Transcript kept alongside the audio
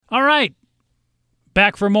All right.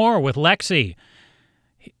 Back for more with Lexi.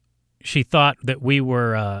 She thought that we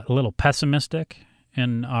were a little pessimistic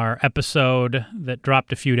in our episode that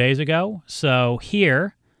dropped a few days ago. So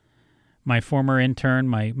here, my former intern,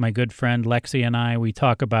 my good friend Lexi and I, we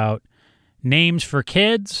talk about names for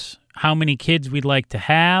kids, how many kids we'd like to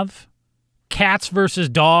have, cats versus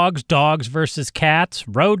dogs, dogs versus cats,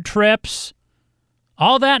 road trips,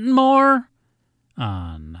 all that and more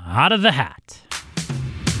on Out of the Hat.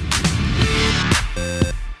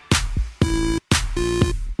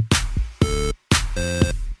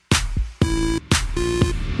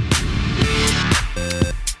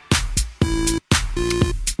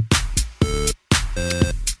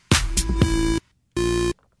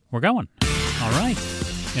 We're going. All right.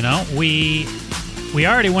 You know, we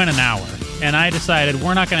already went an hour, and I decided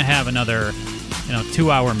we're not going to have another,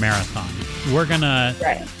 2-hour marathon. We're going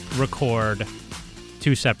to record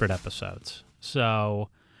 2 separate episodes. So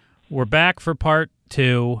we're back for part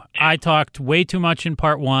 2. I talked way too much in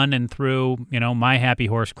part 1 and threw, my happy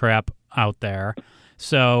horse crap out there.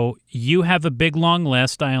 So you have a big, long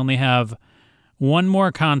list. I only have one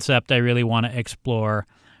more concept I really want to explore.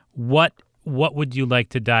 What would you like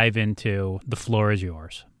to dive into? The floor is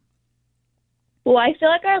yours. Well, I feel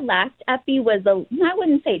like our last epi was, I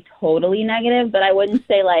wouldn't say totally negative, but I wouldn't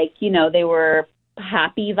say they were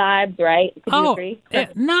happy vibes, right? Could you agree?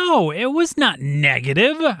 No, it was not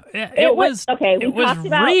negative. It was okay. We talked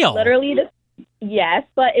about real. Literally yes,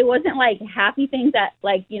 but it wasn't like happy things that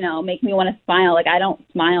make me want to smile. Like I don't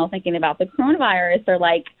smile thinking about the coronavirus or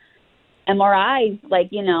MRIs,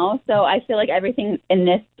 so I feel like everything in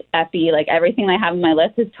this epi, everything I have on my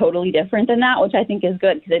list is totally different than that, which I think is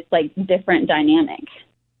good because it's different dynamic.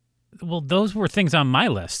 Well, those were things on my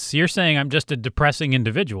list. So you're saying I'm just a depressing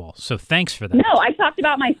individual, so thanks for that. No, I talked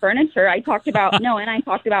about my furniture. I talked about, and I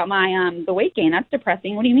talked about my, the weight gain. That's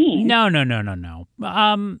depressing. What do you mean? No.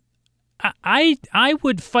 I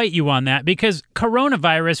would fight you on that because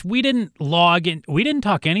coronavirus, we didn't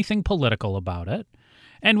talk anything political about it.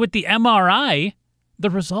 And with the MRI,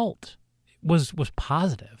 the result was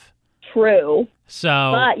positive. True.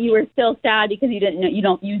 So, but you were still sad because you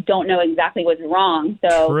don't know exactly what's wrong.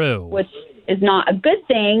 So, true. Which is not a good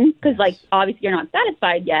thing because obviously you're not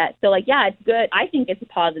satisfied yet. So yeah, it's good. I think it's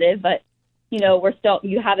positive, but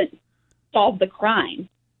you haven't solved the crime.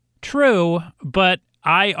 True, but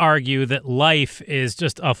I argue that life is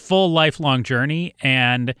just a full lifelong journey,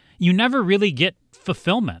 and you never really get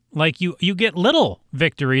fulfillment. You get little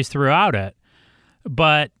victories throughout it,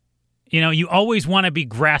 but you always want to be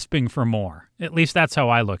grasping for more. At least that's how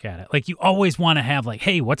I look at it. You always want to have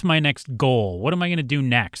hey, what's my next goal? What am I going to do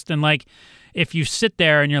next? And if you sit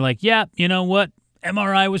there and you're yeah, you know what?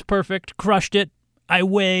 MRI was perfect, crushed it. I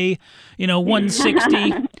weigh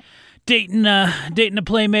 160. Dating a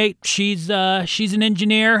playmate. She's an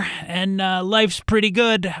engineer, and life's pretty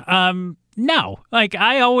good. No,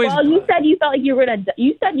 I always. Well, you said you felt like you were gonna.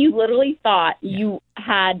 You said you literally thought you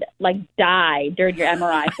had died during your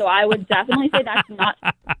MRI. So I would definitely say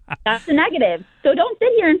that's a negative. So don't sit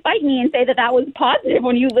here and fight me and say that was positive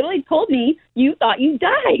when you literally told me you thought you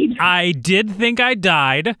died. I did think I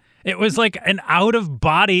died. It was an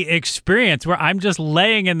out-of-body experience where I'm just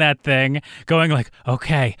laying in that thing going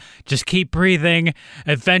okay, just keep breathing.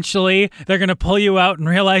 Eventually, they're going to pull you out and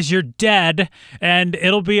realize you're dead, and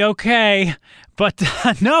it'll be okay. But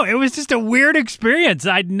no, it was just a weird experience.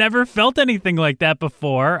 I'd never felt anything like that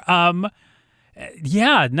before.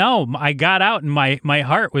 Yeah, no, I got out, and my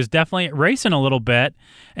heart was definitely racing a little bit.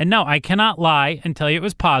 And no, I cannot lie and tell you it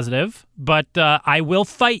was positive, but I will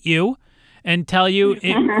fight you and tell you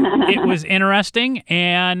it was interesting,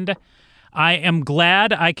 and I am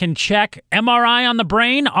glad I can check MRI on the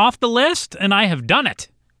brain off the list, and I have done it.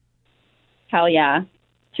 Hell yeah.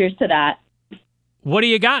 Cheers to that. What do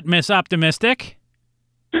you got, Miss Optimistic?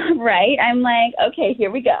 Right. I'm okay, here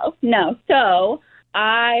we go. No, so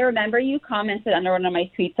I remember you commented under one of my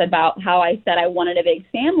tweets about how I said I wanted a big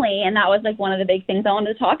family, and that was one of the big things I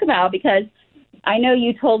wanted to talk about because I know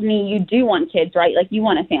you told me you do want kids, right? You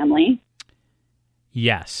want a family.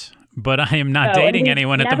 Yes, but I am not dating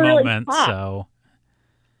anyone at the moment, so.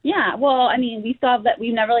 Yeah, well, I mean, we saw that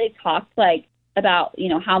we've never really talked about,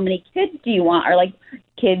 how many kids do you want or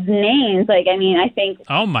kids' names. I think.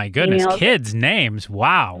 Oh my goodness, kids' names!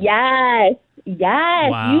 Wow. Yes.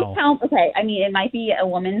 Wow. Okay, it might be a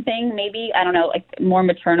woman thing, maybe. I don't know, more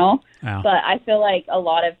maternal. Oh. But I feel like a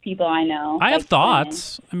lot of people I know. I have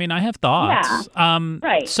thoughts. I have thoughts. Yeah.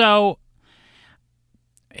 Right. So.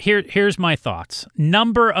 Here's my thoughts.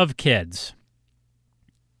 Number of kids.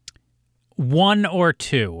 1 or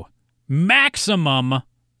 2. Maximum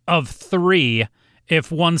of 3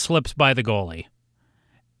 if one slips by the goalie.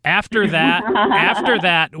 After that,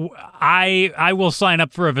 I will sign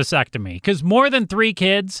up for a vasectomy, because more than 3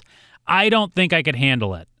 kids, I don't think I could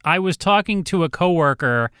handle it. I was talking to a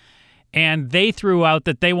coworker, and they threw out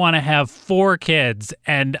that they want to have 4 kids,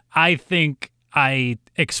 and I think I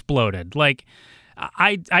exploded. Like,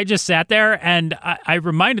 I just sat there, and I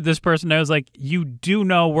reminded this person, I was like, you do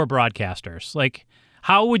know we're broadcasters. Like,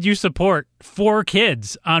 how would you support 4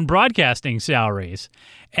 kids on broadcasting salaries?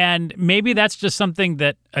 And maybe that's just something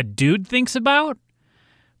that a dude thinks about,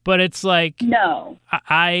 but it's like, No.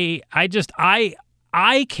 I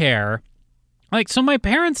care. Like, so my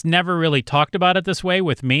parents never really talked about it this way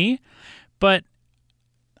with me, but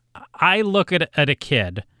I look at a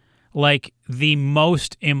kid like the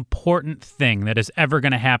most important thing that is ever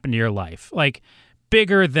going to happen to your life. Like,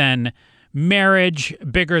 bigger than marriage,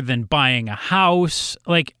 bigger than buying a house.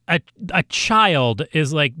 Like, a child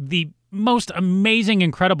is like the most amazing,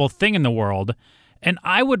 incredible thing in the world. And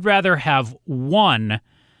I would rather have one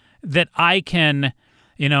that I can,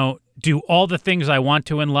 do all the things I want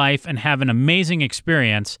to in life and have an amazing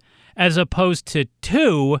experience, as opposed to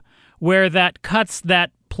 2 where that cuts that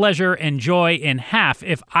pleasure and joy in half.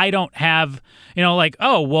 If I don't have,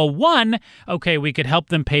 one, okay, we could help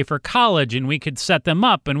them pay for college and we could set them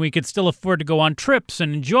up and we could still afford to go on trips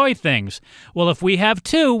and enjoy things. Well, if we have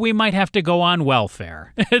 2, we might have to go on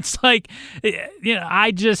welfare. It's like,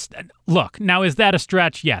 look, now, is that a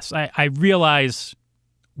stretch? Yes, I realize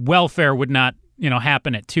welfare would not,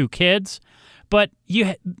 happen at 2 kids, but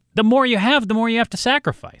the more you have, the more you have to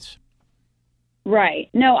sacrifice. Right.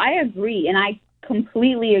 No, I agree. And I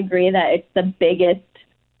completely agree that it's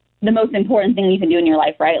the most important thing you can do in your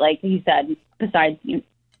life, right? Like you said, besides,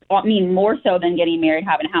 more so than getting married,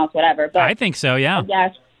 having a house, whatever. But I think so, yeah.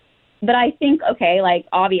 Yes. But I think, okay, like,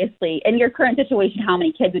 obviously, in your current situation, how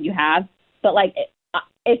many kids would you have? But, like,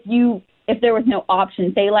 if there was no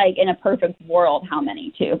option, say, like, in a perfect world, how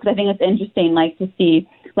many too? Because I think it's interesting, like, to see,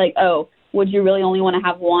 like, oh, would you really only want to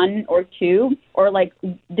have 1 or 2? Or, like,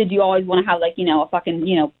 did you always want to have, like, a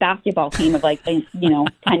fucking, basketball team of, like, 10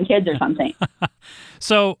 kids or something?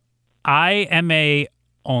 So I am a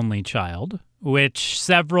only child, which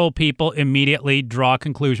several people immediately draw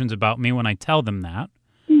conclusions about me when I tell them that.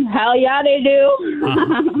 Hell yeah, they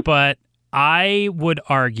do. But I would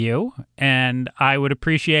argue, and I would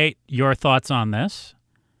appreciate your thoughts on this,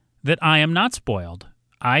 that I am not spoiled.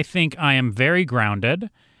 I think I am very grounded,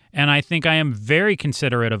 and I think I am very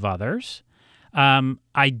considerate of others.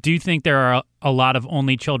 I do think there are a lot of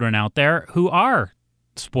only children out there who are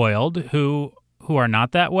spoiled, who are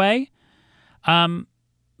not that way.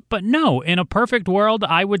 But no, in a perfect world,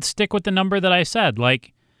 I would stick with the number that I said,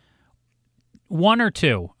 like 1 or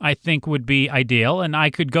 2, I think would be ideal, and I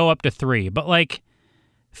could go up to 3. But like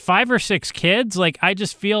 5 or 6 kids, like I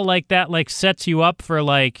just feel like that like sets you up for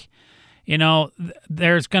like,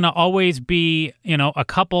 there's going to always be, a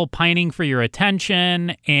couple pining for your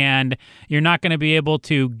attention, and you're not going to be able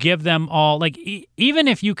to give them all, like, even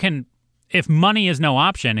if money is no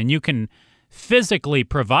option and you can physically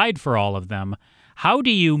provide for all of them, how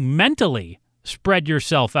do you mentally spread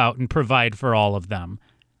yourself out and provide for all of them?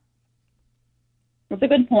 That's a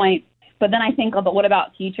good point. But then I think, but what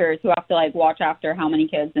about teachers who have to like watch after how many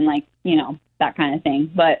kids and like, that kind of thing.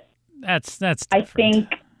 But that's different.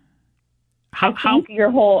 I think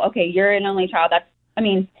your whole, okay, you're an only child.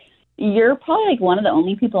 You're probably like one of the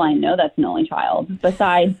only people I know that's an only child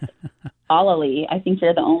besides Alalee. I think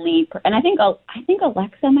you're the only, and I think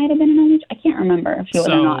Alexa might have been an only. I can't remember if she was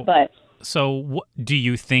or not. But so, do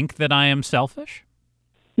you think that I am selfish?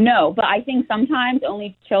 No, but I think sometimes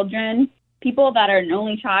only children, people that are an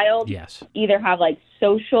only child, yes, either have like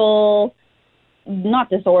social, not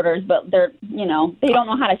disorders, but they're they don't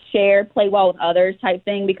know how to share, play well with others type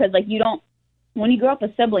thing, because like when you grow up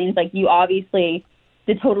with siblings, like you obviously.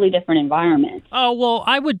 It's a totally different environment. Oh, well,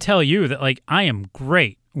 I would tell you that, like, I am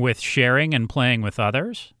great with sharing and playing with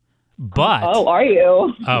others, but... Oh, are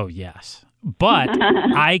you? Oh, yes. But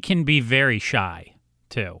I can be very shy,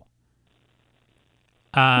 too.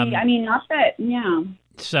 Not that, yeah.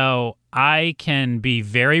 So I can be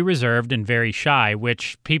very reserved and very shy,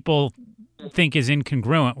 which people think is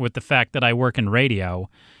incongruent with the fact that I work in radio,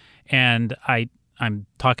 and I'm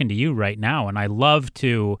talking to you right now, and I love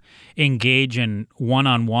to engage in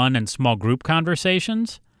one-on-one and small group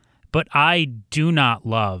conversations, but I do not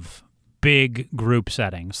love big group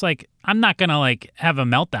settings. Like, I'm not going to, like, have a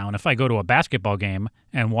meltdown if I go to a basketball game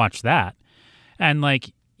and watch that. And,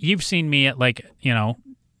 like, you've seen me at, like,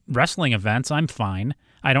 wrestling events. I'm fine.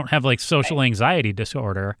 I don't have, like, social anxiety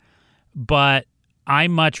disorder, but I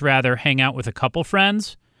much rather hang out with a couple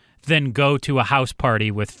friends than go to a house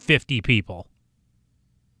party with 50 people.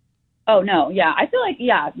 Oh, no, yeah. I feel like,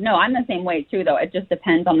 no, I'm the same way, too, though. It just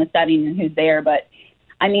depends on the setting and who's there. But,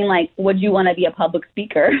 I mean, like, would you want to be a public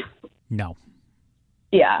speaker? No.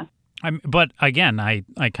 Yeah. But, again, I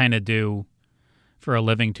kind of do for a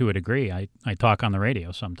living to a degree. I talk on the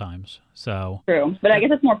radio sometimes. So True. But I guess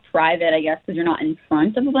it's more private, I guess, because you're not in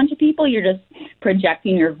front of a bunch of people. You're just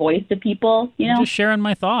projecting your voice to people, you know? Just sharing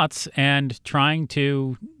my thoughts and trying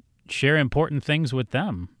to share important things with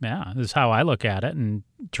them. Yeah, this is how I look at it, and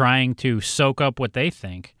trying to soak up what they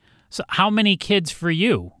think. So how many kids for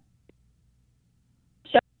you?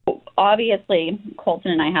 So obviously,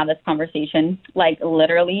 Colton and I have this conversation like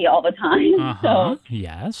literally all the time. Uh-huh.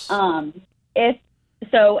 Yes.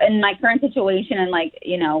 So in my current situation and like,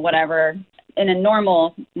 you know, whatever, in a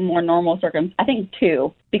more normal circumstance, I think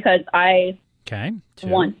 2, because I Okay. 2.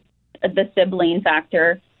 want the sibling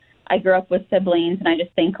factor. I grew up with siblings, and I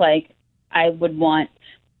just think like I would want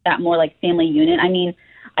that more like family unit. I mean,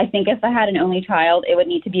 I think if I had an only child, it would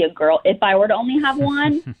need to be a girl. If I were to only have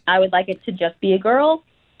one, I would like it to just be a girl.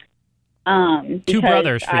 2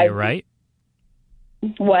 brothers for you, right?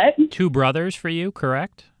 What? 2 brothers for you,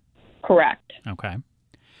 correct? Correct. Okay.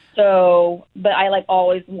 So, but I like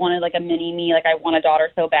always wanted like a mini me, like I want a daughter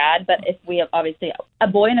so bad. But if we have, obviously, a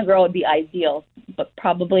boy and a girl would be ideal, but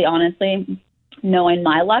probably honestly, knowing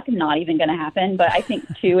my luck, not even going to happen. But I think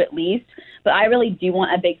 2 at least. But I really do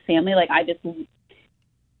want a big family. Like I just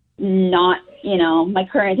not, you know, my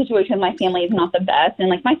current situation with my family is not the best. And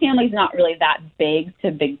like my family's not really that big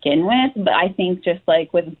to begin with. But I think just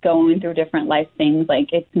like with going through different life things,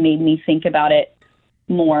 like it's made me think about it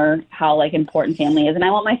more, how like important family is. And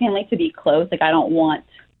I want my family to be close. Like I don't want,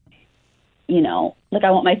 you know, like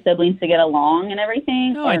I want my siblings to get along and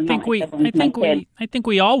everything. No, I think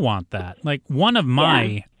we all want that. Like one of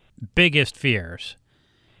my biggest fears,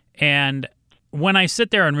 and when I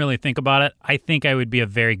sit there and really think about it, I think I would be a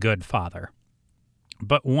very good father.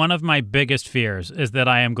 But one of my biggest fears is that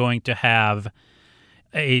I am going to have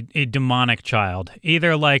a demonic child,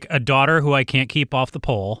 either like a daughter who I can't keep off the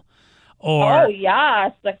pole, or oh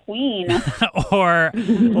yes, the queen, or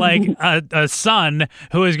like a son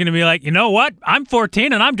who is going to be like, you know what? I'm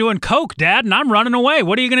 14 and I'm doing coke, Dad, and I'm running away.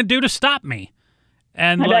 What are you going to do to stop me?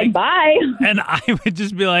 And I'd be like, bye. And I would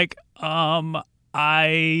just be like,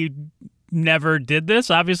 I never did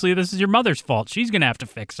this. Obviously, this is your mother's fault. She's going to have to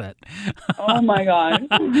fix it. Oh my God.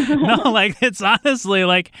 No, like it's honestly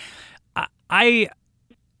like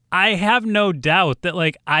I have no doubt that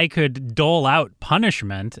like I could dole out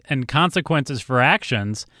punishment and consequences for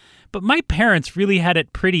actions, but my parents really had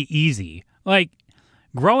it pretty easy. Like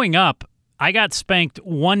growing up, I got spanked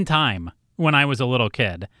one time when I was a little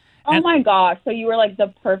kid. Oh my gosh. So you were like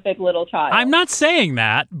the perfect little child. I'm not saying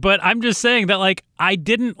that, but I'm just saying that like I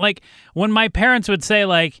didn't like when my parents would say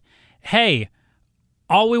like, hey,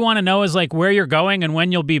 all we want to know is like where you're going and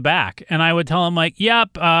when you'll be back. And I would tell them like, yep,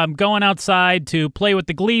 I'm going outside to play with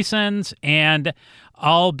the Gleasons and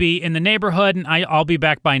I'll be in the neighborhood and I'll be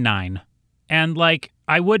back by 9. And like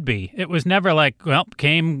I would be. It was never like, well,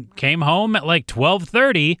 came home at like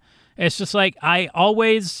 12:30. It's just like I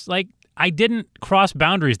always like I didn't cross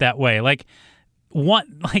boundaries that way. Like I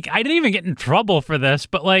didn't even get in trouble for this,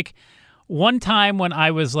 but like one time when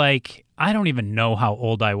I was like, I don't even know how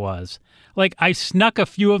old I was. Like I snuck a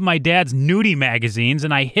few of my dad's nudie magazines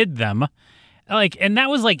and I hid them. Like, and that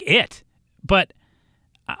was like it. But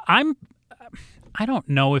I don't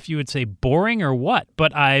know if you would say boring or what,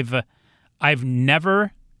 but I've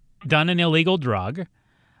never done an illegal drug.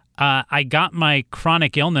 I got my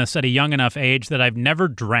chronic illness at a young enough age that I've never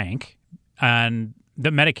drank. And the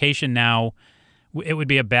medication now, it would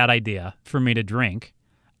be a bad idea for me to drink.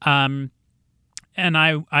 And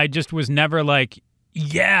I just was never like,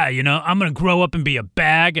 yeah, you know, I'm going to grow up and be a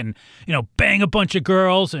bag and, you know, bang a bunch of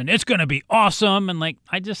girls and it's going to be awesome. And like,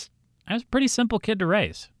 I was a pretty simple kid to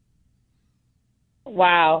raise.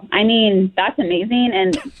 Wow. I mean, that's amazing.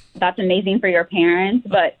 And that's amazing for your parents.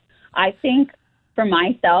 But I think for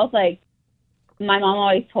myself, like my mom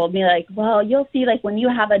always told me like, well, you'll see like when you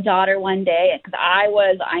have a daughter one day, because I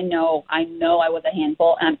know I was a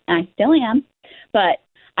handful and I still am. But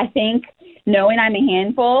I think knowing I'm a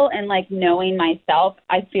handful and like knowing myself,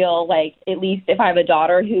 I feel like at least if I have a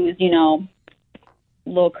daughter who's, you know, a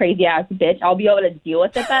little crazy ass bitch, I'll be able to deal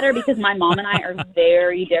with it better because my mom and I are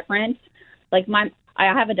very different. Like I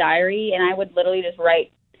have a diary and I would literally just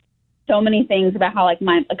write so many things about how like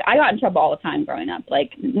I got in trouble all the time growing up.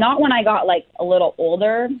 Like not when I got like a little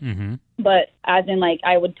older, but as in like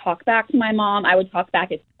I would talk back to my mom. I would talk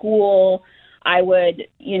back at school. I would,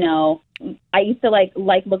 I used to like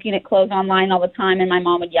looking at clothes online all the time, and my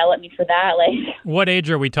mom would yell at me for that. Like, What age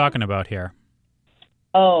are we talking about here?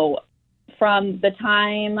 oh, from the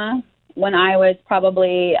time when I was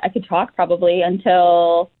I could talk probably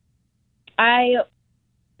until I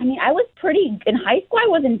was pretty, in high school I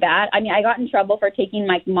wasn't bad. I mean, I got in trouble for taking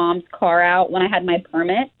my mom's car out when I had my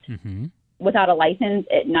permit Mm-hmm. without a license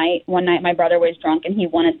at night. One night my brother was drunk and he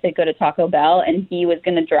wanted to go to Taco Bell and he was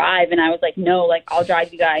going to drive. And I was like, no, like, I'll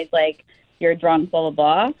drive you guys. Like, you're drunk, blah,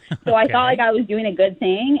 blah, blah. So I thought like I was doing a good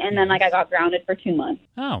thing. And then like I got grounded for 2 months.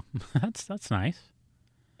 Oh, that's nice.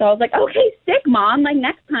 So I was like, okay, sick, Mom. Like,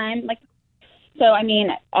 next time. Like, so, I mean,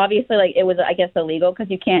 obviously, like, it was, I guess, illegal because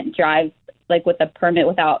you can't drive, like, with a permit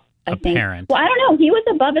without, I think. Parent. Well, I don't know. He was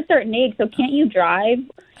above a certain age, so can't you drive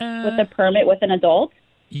with a permit with an adult?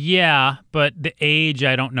 Yeah, but the age,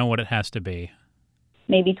 I don't know what it has to be.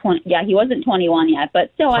 Maybe 20. Yeah, he wasn't 21 yet, but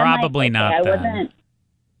still, Probably I'm like, okay, not I then. wasn't.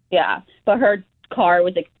 Yeah, but her car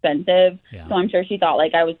was expensive, Yeah. so I'm sure she thought,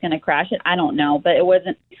 like, I was going to crash it. I don't know, but it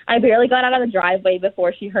wasn't. I barely got out of the driveway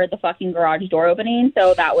before she heard the fucking garage door opening,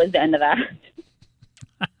 so that was the end of that.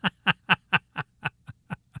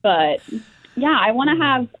 But yeah, I want to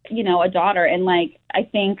have, a daughter. And like, I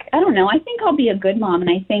think I'll be a good mom. And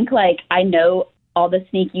I think like, I know all the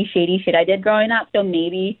sneaky, shady shit I did growing up. So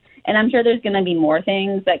maybe, and I'm sure there's going to be more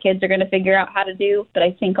things that kids are going to figure out how to do, but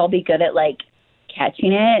I think I'll be good at like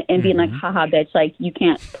catching it and being like, haha, bitch, like you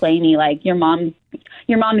can't play me. Like your mom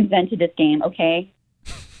invented this game. Okay.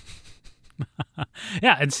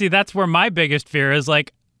 Yeah. And see, that's where my biggest fear is.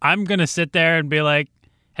 Like, I'm going to sit there and be like,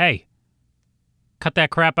 hey, cut that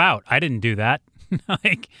crap out. I didn't do that.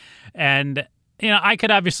 And I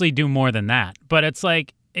could obviously do more than that, but it's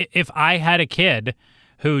like, if I had a kid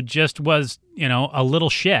who just was, a little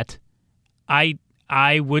shit, I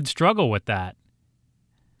would struggle with that.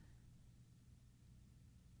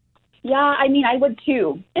 Yeah, I mean, I would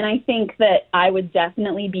too. And I think that I would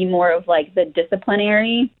definitely be more of like the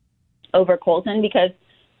disciplinary over Colton because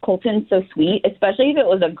Colton's so sweet, especially if it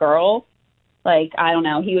was a girl. Like, I don't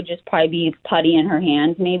know, he would just probably be putty in her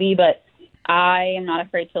hands maybe, but I am not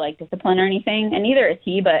afraid to like discipline or anything. And neither is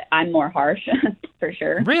he, but I'm more harsh for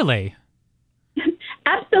sure. Really?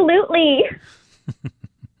 Absolutely.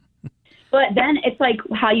 But then it's like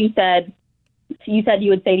how you said you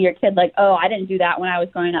would say to your kid, like, oh, I didn't do that when I was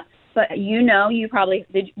growing up. But you probably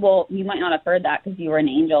did. Well, you might not have heard that because you were an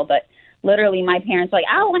angel, but literally my parents were like,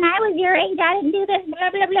 oh, when I was your age, I didn't do this, blah,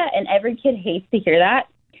 blah, blah. And every kid hates to hear that.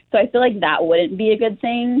 So I feel like that wouldn't be a good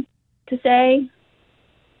thing to say.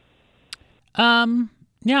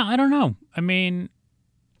 Yeah, I don't know. I mean,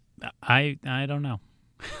 I don't know.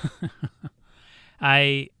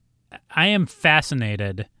 I am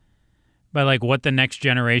fascinated by like what the next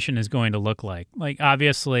generation is going to look like. Like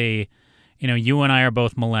obviously, you and I are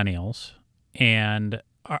both millennials and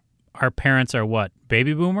our parents are what?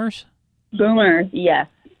 Baby boomers? Boomers, yes.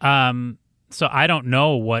 So I don't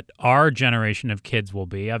know what our generation of kids will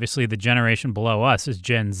be. Obviously, the generation below us is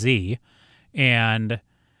Gen Z, and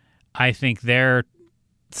I think they're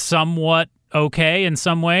somewhat okay in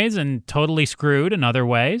some ways and totally screwed in other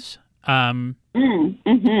ways. And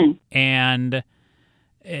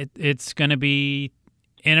it's going to be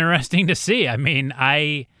interesting to see. I mean,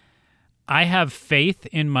 I have faith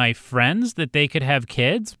in my friends that they could have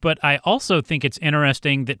kids, but I also think it's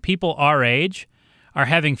interesting that people our age are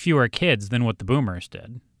having fewer kids than what the boomers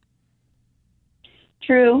did.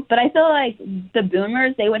 True, but I feel like the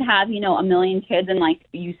boomers, they would have, a million kids, and like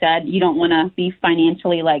you said, you don't want to be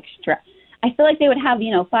financially like stressed. I feel like they would have,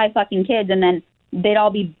 5 fucking kids, and then they'd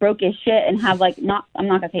all be broke as shit and have like I'm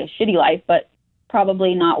not gonna say a shitty life, but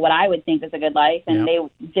probably not what I would think is a good life, and they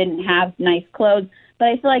didn't have nice clothes. But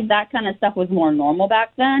I feel like that kind of stuff was more normal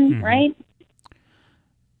back then, right?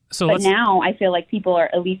 But now I feel like people are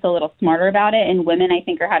at least a little smarter about it, and women I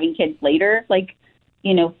think are having kids later, like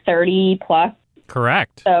 30 plus.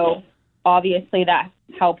 Correct. So obviously that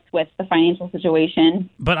helps with the financial situation.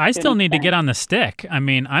 But I still need to get on the stick. I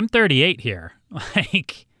mean, I'm 38 here.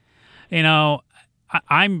 Like,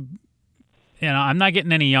 I'm not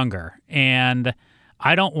getting any younger, and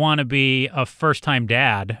I don't want to be a first-time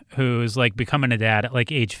dad who's like becoming a dad at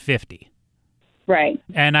like age 50. Right.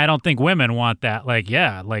 And I don't think women want that. Like,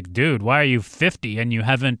 yeah, like, dude, why are you 50 and you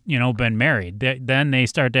haven't, been married? Then they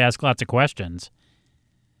start to ask lots of questions.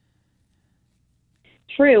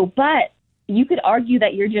 True, but you could argue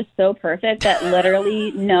that you're just so perfect that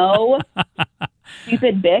literally no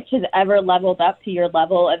stupid bitch has ever leveled up to your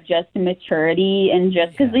level of just maturity and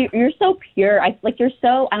just because you're so pure. You're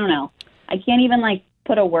so, I don't know. I can't even like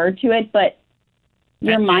put a word to it, but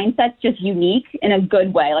Your mindset's just unique in a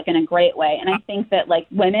good way, like in a great way. And I think that like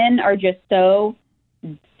women are just so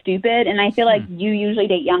stupid. And I feel like you usually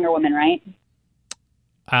date younger women, right?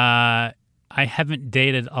 I haven't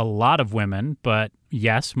dated a lot of women, but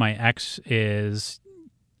yes, my ex is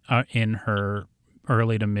in her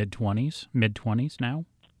early to mid 20s now.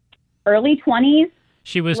 Early 20s?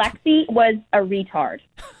 She was. Lexi was a retard.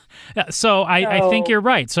 So I think you're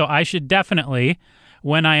right. So I should definitely,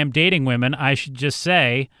 when I am dating women, I should just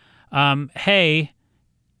say, hey,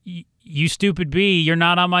 you stupid bee, you're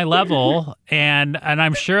not on my level. and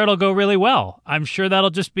I'm sure it'll go really well. I'm sure that'll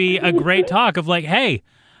just be a great talk of like, hey,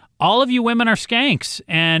 all of you women are skanks.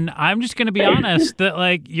 And I'm just going to be honest that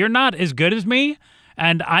like, you're not as good as me.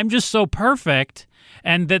 And I'm just so perfect.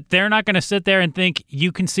 And that they're not going to sit there and think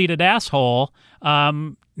you conceited asshole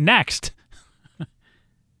next.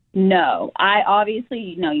 No, I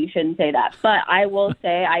obviously, no, you shouldn't say that. But I will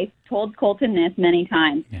say, I told Colton this many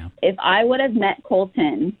times. Yeah. If I would have met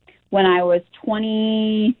Colton when I was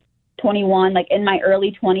 20, 21, like in my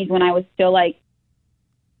early 20s, when I was still like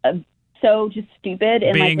so just stupid.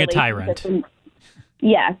 And being like, a tyrant.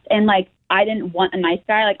 Yes. And like, I didn't want a nice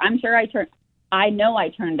guy. Like, I'm sure I know I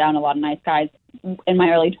turned down a lot of nice guys in my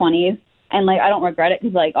early 20s. And, like, I don't regret it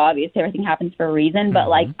because, like, obviously everything happens for a reason. But,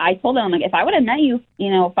 like, I told them, like, if I would have met you,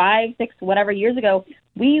 5, 6, whatever years ago,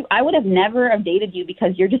 I would have never have dated you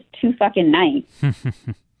because you're just too fucking nice.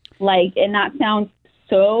 Like, and that sounds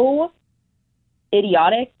so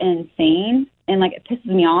idiotic and insane. And, like, it pisses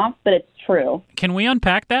me off, but it's true. Can we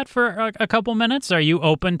unpack that for a couple minutes? Are you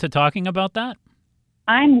open to talking about that?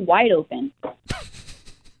 I'm wide open.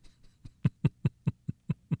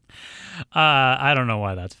 I don't know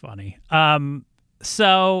why that's funny.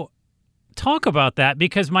 So talk about that,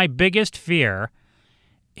 because my biggest fear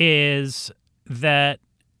is that,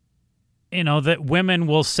 that women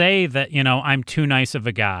will say that, I'm too nice of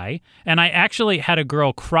a guy. And I actually had a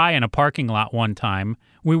girl cry in a parking lot one time.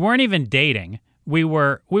 We weren't even dating. We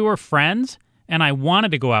were friends, and I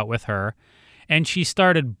wanted to go out with her, and she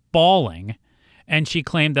started bawling, and she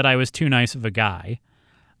claimed that I was too nice of a guy.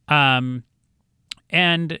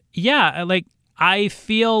 And yeah, like, I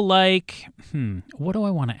feel like, what do I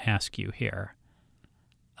want to ask you here?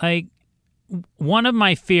 Like, one of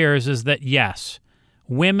my fears is that, yes,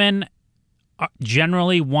 women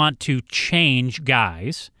generally want to change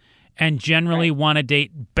guys and generally want to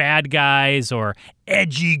date bad guys or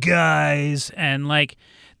edgy guys. And like,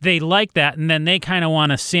 they like that. And then they kind of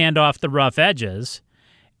want to sand off the rough edges.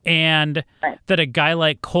 And that a guy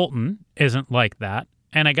like Colton isn't like that.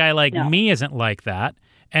 And a guy like me isn't like that.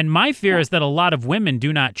 And my fear is that a lot of women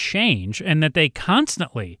do not change and that they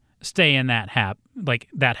constantly stay in that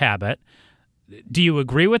habit. Do you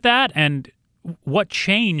agree with that? And what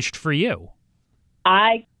changed for you?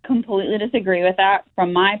 I completely disagree with that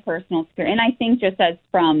from my personal experience. And I think just as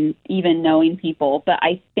from even knowing people, but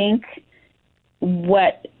I think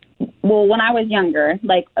when I was younger,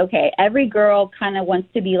 like, okay, every girl kind of wants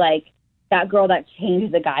to be like that girl that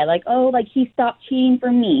changes a guy. Like, oh, like he stopped cheating for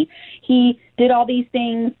me. He did all these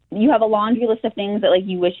things. You have a laundry list of things that like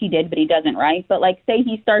you wish he did, but he doesn't, right? But like, say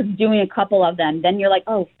he starts doing a couple of them, then you're like,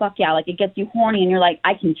 oh, fuck yeah. Like it gets you horny and you're like,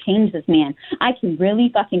 I can change this man. I can really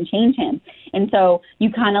fucking change him. And so you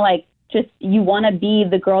kind of like you want to be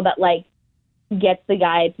the girl that like gets the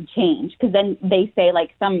guy to change. Cause then they say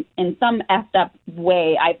like in some effed up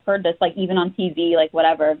way, I've heard this like even on TV, like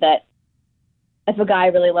whatever, that if a guy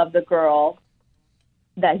really loves a girl,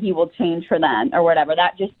 that he will change for them or whatever.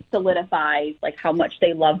 That just solidifies like how much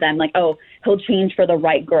they love them. Like, oh, he'll change for the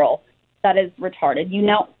right girl. That is retarded.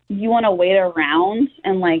 You want to wait around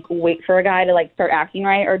and like wait for a guy to like start acting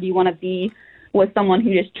right, or do you want to be with someone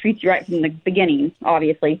who just treats you right from the beginning?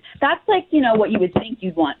 Obviously, that's like what you would think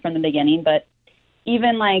you'd want from the beginning. But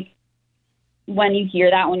even like when you hear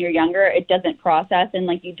that when you're younger, it doesn't process and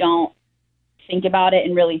like you don't think about it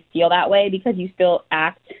and really feel that way because you still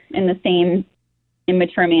act in the same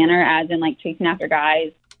immature manner as in like chasing after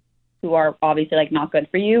guys who are obviously like not good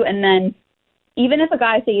for you. And then even if a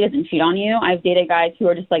guy say he doesn't cheat on you, I've dated guys who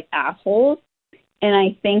are just like assholes. And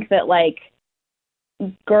I think that like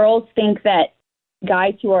girls think that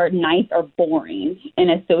guys who are nice are boring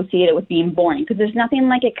and associate it with being boring because there's nothing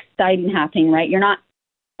like exciting happening, right? You're not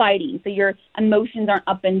fighting, so your emotions aren't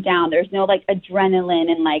up and down. There's no like adrenaline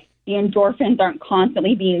and like the endorphins aren't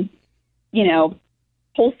constantly being,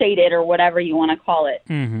 pulsated or whatever you want to call it.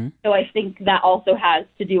 Mm-hmm. So I think that also has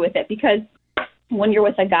to do with it because when you're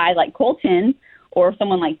with a guy like Colton or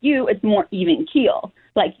someone like you, it's more even keel.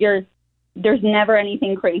 Like there's never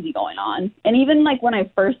anything crazy going on. And even like when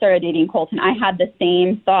I first started dating Colton, I had the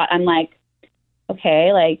same thought. I'm like,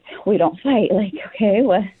 okay, like, we don't fight. Like, okay,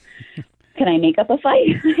 what? Can I make up a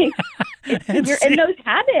fight? Like, you're in those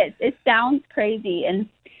habits. It sounds crazy. And,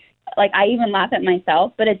 like, I even laugh at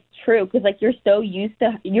myself, but it's true because, like, you're so used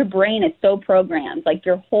to, your brain is so programmed, like,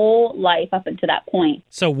 your whole life up until that point.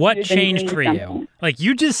 So what changed for you? Like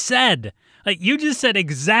you just said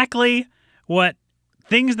exactly what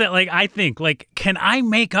things that, like, I think, like, can I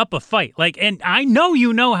make up a fight? Like, and I know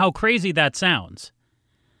you know how crazy that sounds.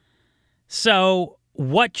 So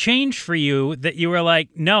what changed for you that you were like,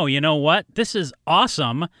 no, you know what? This is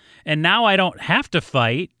awesome. And now I don't have to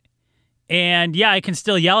fight. And yeah, I can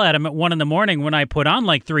still yell at him at 1 a.m. when I put on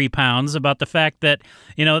like 3 pounds about the fact that,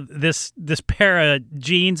 you know, this pair of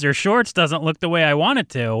jeans or shorts doesn't look the way I want it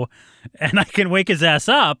to. And I can wake his ass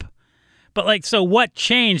up. But, like, so what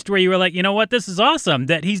changed where you were like, you know what, this is awesome,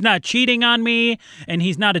 that he's not cheating on me and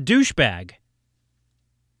he's not a douchebag?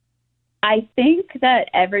 I think that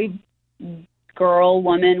every girl,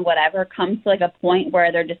 woman, whatever, comes to, like, a point where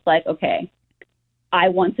they're just like, okay, I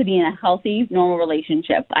want to be in a healthy, normal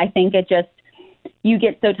relationship. I think it just, you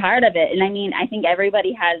get so tired of it. And I mean, I think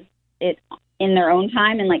everybody has it in their own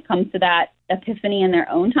time and, like, comes to that epiphany in their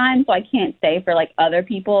own time. So I can't say for, like, other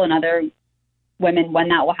people and other women when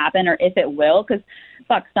that will happen or if it will, because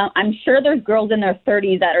I'm sure there's girls in their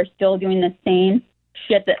 30s that are still doing the same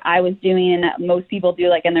shit that I was doing and that most people do,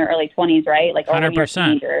 like, in their early 20s, right? Like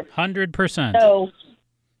 100%. 100%. So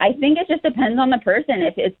I think it just depends on the person.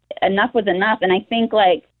 If it's enough was enough, and I think,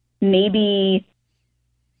 like, maybe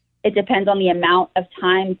it depends on the amount of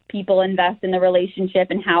time people invest in the relationship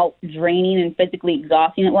and how draining and physically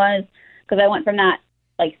exhausting it was. Because I went from that,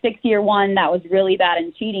 like, 6-year one that was really bad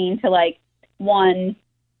and cheating to, like, one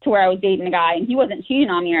to where I was dating a guy and he wasn't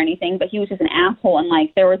cheating on me or anything, but he was just an asshole. And,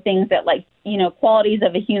 like, there were things that, like, you know, qualities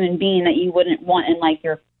of a human being that you wouldn't want in, like,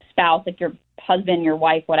 your spouse, like your husband, your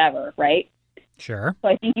wife, whatever, right? Sure. So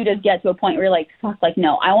I think you just get to a point where you're like, fuck, like,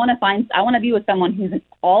 no, I want to be with someone who's an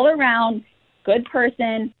all around good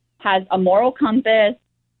person, has a moral compass,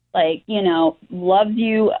 like, you know, loves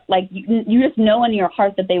you. Like, you just know in your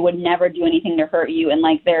heart that they would never do anything to hurt you. And,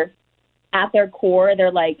 like, they're at their core,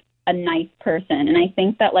 they're, like, a nice person. And I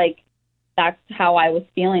think that, like, that's how I was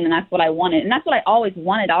feeling and that's what I wanted. And that's what I always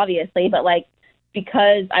wanted, obviously. But, like,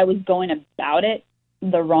 because I was going about it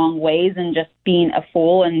the wrong ways and just being a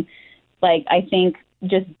fool. And, like, I think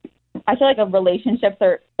I feel like relationships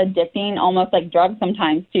are addicting, almost like drugs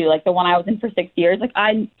sometimes too. Like the one I was in for 6 years, like,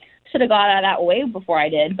 I should have got out of that way before I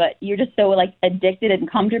did. But you're just so, like, addicted and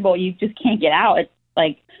comfortable. You just can't get out. It's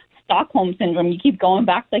like Stockholm syndrome. You keep going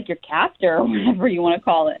back to, like, your captor or whatever you want to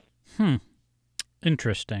call it.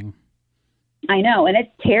 Interesting. I know, and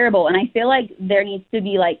it's terrible. And I feel like there needs to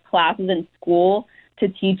be, like, classes in school to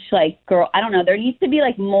teach, like, I don't know, there needs to be,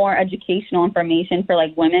 like, more educational information for,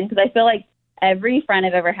 like, women, because I feel like every friend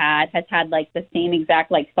I've ever had has had, like, the same exact,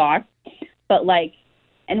 like, thoughts. But, like,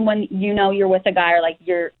 and when, you know, you're with a guy or, like,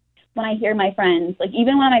 when I hear my friends, like,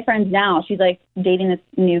 even one of my friends now, she's, like, dating this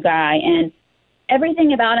new guy, and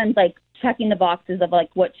everything about him's, like, checking the boxes of, like,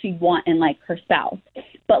 what she'd want in, like, her spouse.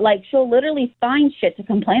 But, like, she'll literally find shit to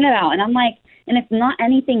complain about. And I'm like, and it's not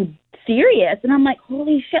anything serious. And I'm like,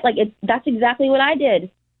 holy shit, like, that's exactly what I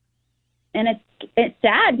did. And it's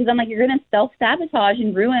sad because I'm like, you're going to self-sabotage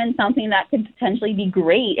and ruin something that could potentially be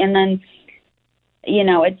great. And then, you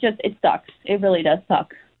know, it sucks. It really does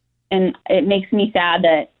suck. And it makes me sad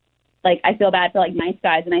that, like, I feel bad for, like, nice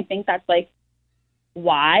guys. And I think that's, like,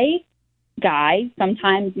 why guys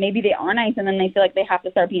sometimes maybe they are nice and then they feel like they have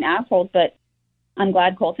to start being assholes. But I'm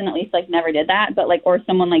glad Colton at least, like, never did that. But, like, or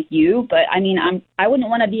someone like you. But I mean, I wouldn't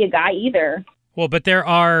want to be a guy either. Well, but there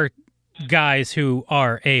are guys who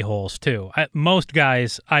are a-holes too. Most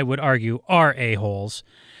guys, I would argue, are a-holes.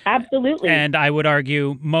 Absolutely. And I would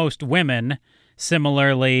argue most women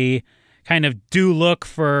similarly kind of do look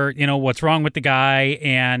for, you know, what's wrong with the guy,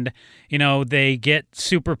 and, you know, they get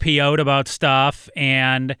super PO'd about stuff,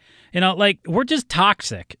 and, you know, like, we're just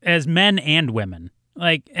toxic as men and women.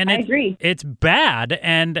 Like, and I agree. It's bad,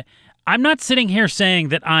 and I'm not sitting here saying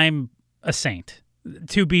that I'm a saint,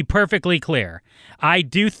 to be perfectly clear. I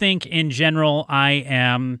do think in general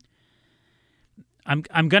I'm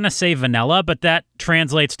going to say vanilla, but that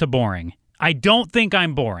translates to boring. I don't think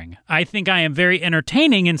I'm boring. I think I am very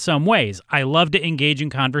entertaining in some ways. I love to engage in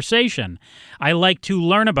conversation. I like to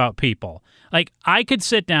learn about people. Like, I could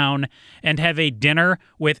sit down and have a dinner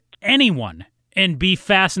with anyone and be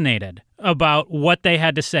fascinated about what they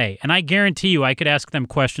had to say. And I guarantee you I could ask them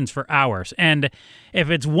questions for hours. And if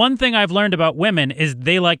it's one thing I've learned about women is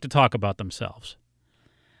they like to talk about themselves.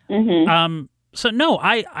 Mm-hmm. So no,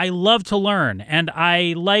 I love to learn, and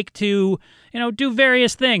I like to, do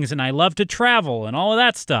various things, and I love to travel and all of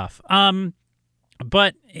that stuff.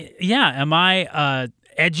 But yeah, am I a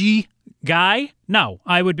edgy guy? No,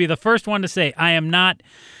 I would be the first one to say I am not,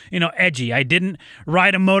 edgy. I didn't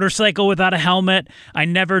ride a motorcycle without a helmet. I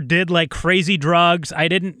never did like crazy drugs. I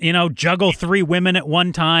didn't, juggle 3 women at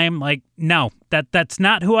one time. Like, no, that's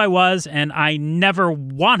not who I was, and I never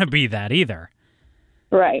want to be that either.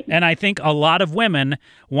 Right. And I think a lot of women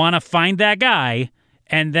want to find that guy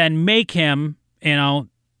and then make him, the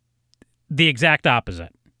exact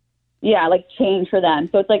opposite. Yeah, like change for them.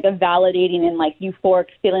 So it's like a validating and like euphoric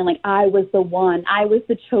feeling like I was the one. I was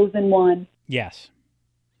the chosen one. Yes.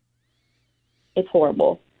 It's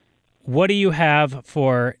horrible. What do you have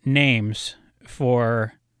for names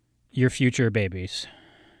for your future babies?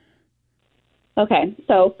 Okay,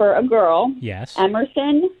 so for a girl, Yes.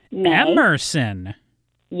 Emerson May. Emerson.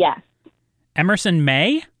 Yes. Emerson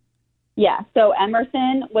May? Yeah. So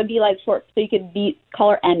Emerson would be like short, so you could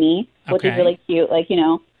call her Emmy, which Okay. is really cute,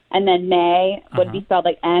 And then May would be spelled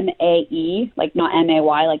like M-A-E, like not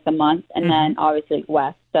M-A-Y, like the month, and then obviously like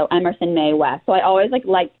West. So Emerson May West. So I always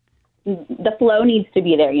like the flow needs to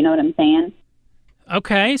be there. You know what I'm saying?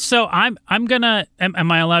 Okay, so I'm gonna.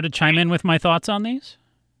 Am I allowed to chime in with my thoughts on these?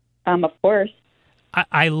 Of course.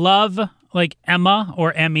 I love like Emma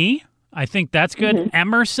or Emmy. I think that's good.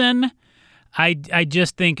 Emerson, I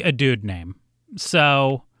just think a dude name.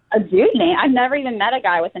 So A dude name? I've never even met a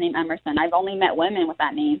guy with the name Emerson. I've only met women with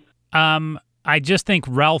that name. I just think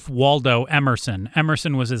Ralph Waldo Emerson.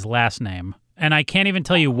 Emerson was his last name. And I can't even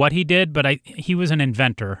tell you what he did, but he was an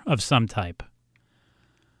inventor of some type.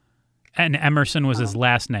 And Emerson was his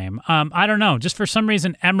last name. I don't know. Just for some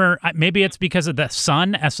reason, maybe it's because of the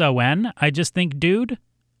son, S-O-N. I just think dude.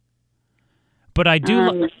 But I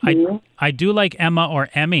do I do like Emma or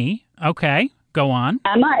Emmy. Okay, go on.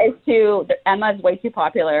 Emma is way too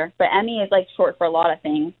popular, but Emmy is like short for a lot of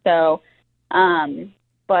things. So,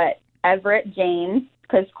 but Everett James,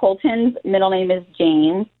 because Colton's middle name is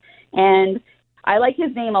James, and I like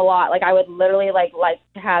his name a lot. Like I would literally like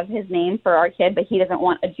to have his name for our kid, but he doesn't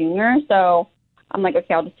want a junior, so I'm like,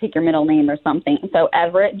 okay, I'll just take your middle name or something. So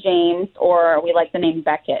Everett James, or we like the name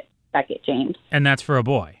Beckett James. And that's for a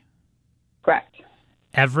boy. Correct.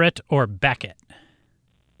 Everett or Beckett.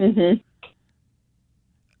 Mhm.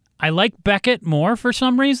 I like Beckett more for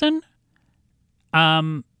some reason.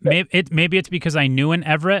 Maybe it's because I knew an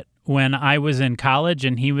Everett when I was in college,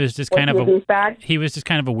 and he was just kind of a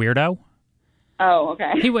weirdo. Oh,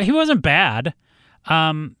 okay. He wasn't bad,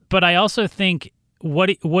 but I also think what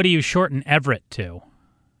do you shorten Everett to?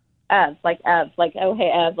 Ev, like oh hey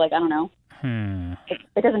Ev, like I don't know.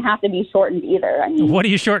 It doesn't have to be shortened either. I mean, What do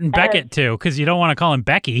you shorten Beckett to? Because you don't want to call him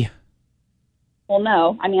Becky. Well,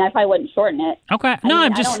 no. I mean, I probably wouldn't shorten it. Okay. I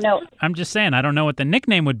don't know. I'm just saying, I don't know what the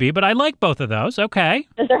nickname would be, but I like both of those. Okay.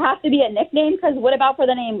 Does there have to be a nickname? Because what about for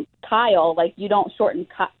the name Kyle? Like, you don't shorten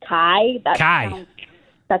Kai? Kai.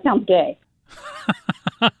 That sounds gay.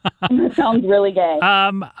 That sounds really gay.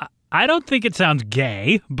 I don't think it sounds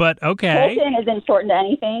gay, but okay. Colton isn't shortened to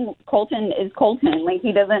anything. Colton is Colton. Like,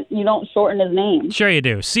 you don't shorten his name. Sure you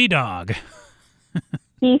do. Sea-Dog.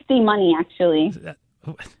 CC Money, actually.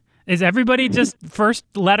 Is everybody just first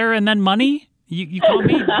letter and then money? You call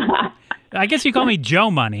me... I guess you call me Joe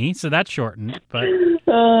Money, so that's shortened, but...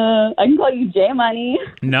 I can call you J Money.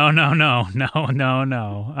 No.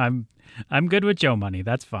 I'm good with Joe Money.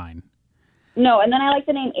 That's fine. No, and then I like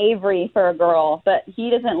the name Avery for a girl, but he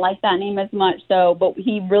doesn't like that name as much, but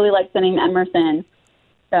he really likes the name Emerson.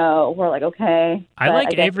 So we're like, okay. I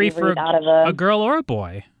like Avery for a girl or a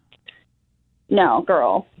boy. No,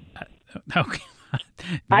 girl. Okay.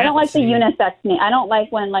 I don't like the unisex name. I don't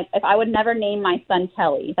like when, if I would never name my son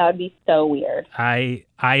Kelly. That would be so weird. I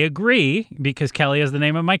agree, because Kelly is the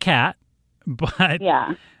name of my cat. But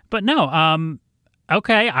yeah. But no,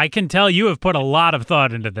 okay, I can tell you have put a lot of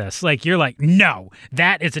thought into this. Like, you're like, no,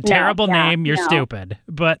 that is a terrible name. You're stupid.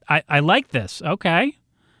 But I like this. Okay.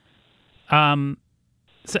 So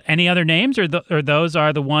any other names, or those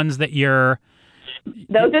are the ones that you're...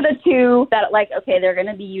 Those are the two that, they're going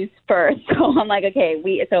to be used first. So I'm like, okay,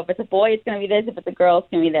 so if it's a boy, it's going to be this. If it's a girl, it's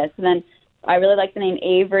going to be this. And then I really like the name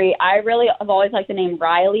Avery. I really have always liked the name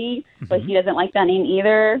Riley, but he doesn't like that name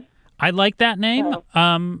either. I like that name.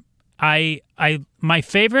 My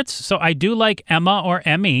favorites, so I do like Emma or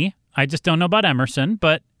Emmy. I just don't know about Emerson,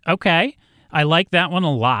 but okay. I like that one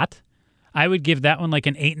a lot. I would give that one like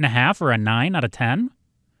an 8.5 or a 9 out of 10.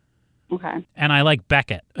 Okay. And I like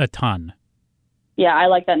Beckett a ton. Yeah, I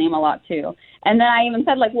like that name a lot too. And then I even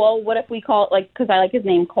said like, well, what if we call it like, because I like his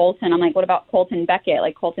name Colton. I'm like, what about Colton Beckett?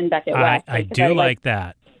 Like Colton Beckett West. I Like, 'cause do like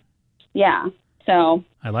that. Yeah. So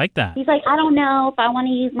I like that. he's like, I don't know if I want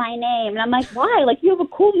to use my name. And I'm like, why? Like, you have a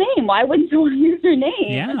cool name. Why wouldn't you want to use your name?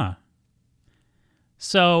 Yeah.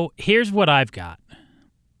 So here's what I've got.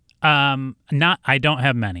 I don't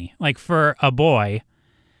have many. Like for a boy,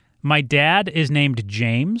 my dad is named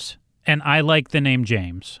James, and I like the name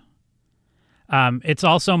James. It's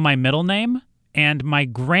also my middle name, and my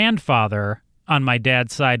grandfather on my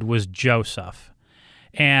dad's side was Joseph.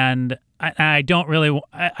 And I don't really,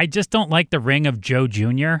 I just don't like the ring of Joe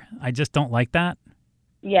Jr. I just don't like that.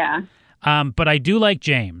 Yeah. But I do like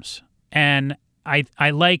James, and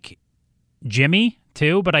I like Jimmy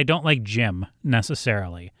too, but I don't like Jim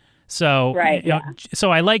necessarily. So, Right, you know,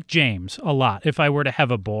 so I like James a lot if I were to have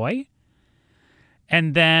a boy.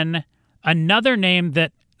 And then another name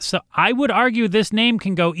that, so I would argue this name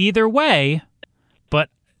can go either way, but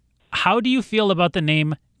how do you feel about the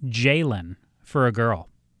name Jalen for a girl?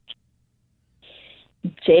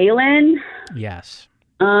 Jalen. Yes.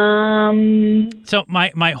 Um. So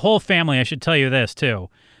my whole family, I should tell you this too.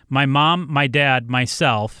 My mom, my dad,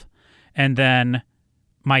 myself, and then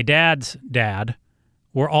my dad's dad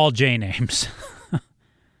were all J names.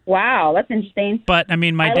 Wow, that's interesting. But I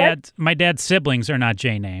mean, my dad's siblings are not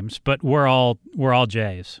J names, but we're all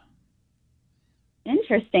J's.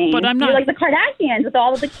 Interesting. But I'm not- You're like the Kardashians with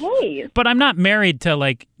all of the K's. But I'm not married to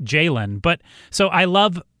like Jalen. But so I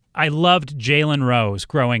loved Jalen Rose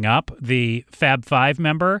growing up, the Fab Five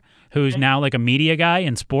member who's now like a media guy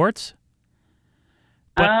in sports.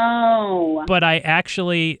 But, oh. But I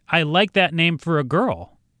like that name for a girl.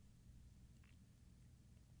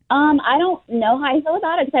 I don't know how I feel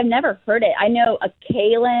about it because I've never heard it. I know a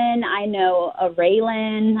Kaylin. I know a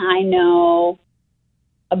Raylan. I knew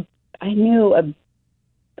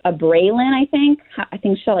a Braylon, I think. I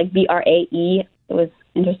think she'll like Brae. It was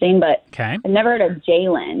interesting, but Okay. I've never heard of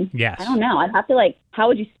Jalen. Yes. I don't know. I'd have to like, how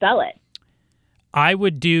would you spell it? I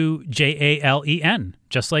would do Jalen,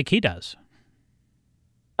 just like he does.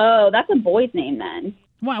 Oh, that's a boy's name then.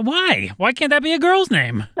 Why? Why can't that be a girl's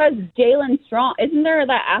name? Because Jalen Strong. Isn't there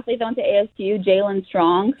that athlete that went to ASU, Jalen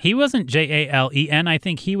Strong? He wasn't Jalen. I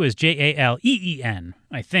think he was Jaleen.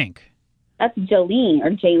 I think. That's Jolene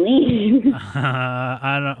or Jaleen.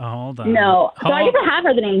 I don't. Hold on. No. So I never have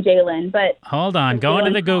heard the name Jalen, but Hold on. Go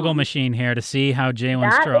into Jalen the Google Strong. machine here to see how Jalen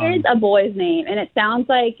that Strong. is a boy's name, and it sounds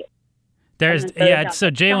like There's and then yeah. sounds So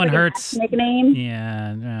like Jalen an Hurts. ethnic name.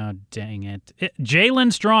 Yeah. Oh, dang it.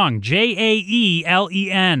 Jalen Strong.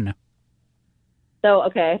 Jaelen. So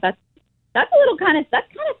okay, that's a little kind of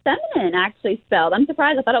feminine actually spelled. I'm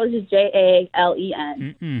surprised. I thought it was just Jalen.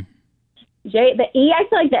 Mm-mm. The E. I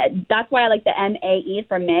feel like that's why I like the MAE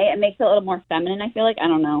for May. It makes it a little more feminine. I feel like I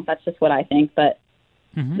don't know. That's just what I think, but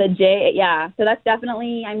the J. Yeah. So that's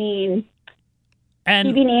definitely. I mean. And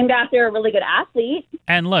He'd be named after a really good athlete.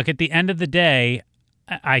 And look, at the end of the day,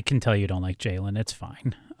 I can tell you don't like Jalen. It's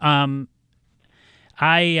fine. I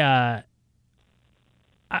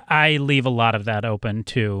leave a lot of that open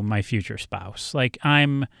to my future spouse. Like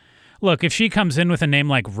look, if she comes in with a name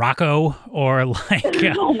like Rocco or like,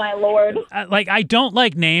 Oh my Lord. like I don't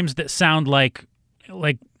like names that sound like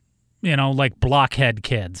blockhead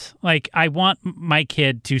kids. Like I want my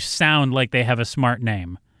kid to sound like they have a smart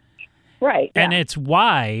name. Right. And yeah. it's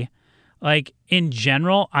why, like, in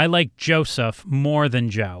general, I like Joseph more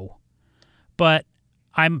than Joe. But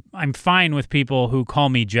I'm fine with people who call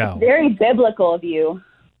me Joe. Very biblical of you.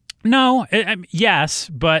 No,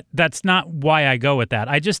 yes, but that's not why I go with that.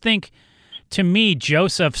 I just think, to me,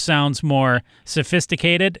 Joseph sounds more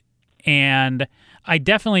sophisticated, and I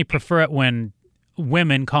definitely prefer it when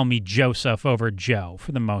women call me Joseph over Joe,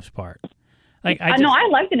 for the most part. Like I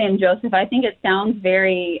like the name Joseph. I think it sounds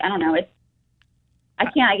very, I don't know. I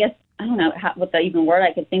don't know what the even word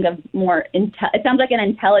I could think of more. It sounds like an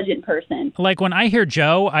intelligent person. Like when I hear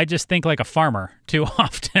Joe, I just think like a farmer too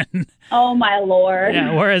often. Oh my Lord.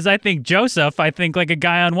 Yeah. Whereas I think Joseph, I think like a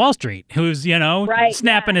guy on Wall Street who's,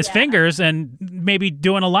 snapping his fingers and maybe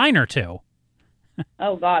doing a line or two.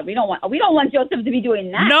 Oh God, we don't want Joseph to be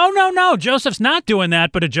doing that. No. Joseph's not doing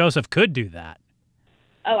that, but a Joseph could do that.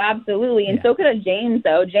 Oh, absolutely. And so could a James,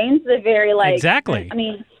 though. James is a very, like... Exactly. I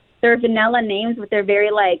mean, they're vanilla names, but they're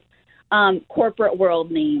very, like, corporate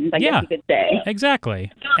world names, I guess you could say.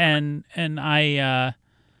 Exactly. And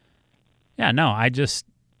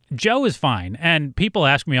Joe is fine. And people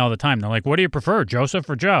ask me all the time, they're like, what do you prefer, Joseph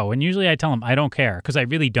or Joe? And usually I tell them I don't care, because I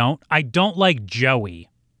really don't. I don't like Joey.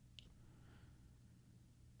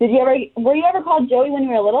 Were you ever called Joey when you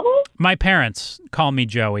were little though? My parents call me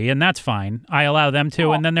Joey, and that's fine. I allow them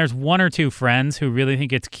to. And then there's one or two friends who really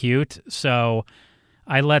think it's cute, so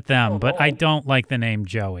I let them. But I don't like the name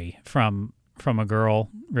Joey from a girl,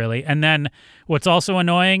 really. And then what's also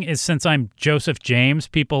annoying is since I'm Joseph James,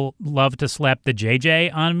 people love to slap the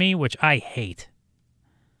JJ on me, which I hate.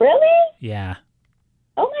 Really? Yeah.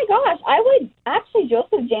 Oh my gosh, I would actually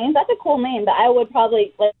Joseph James. That's a cool name, but I would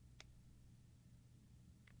probably like.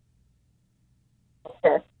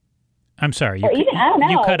 Sure. I'm sorry. Or even, I don't know.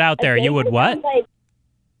 You cut out there. You would what?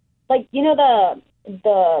 Like you know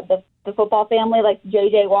the football family, like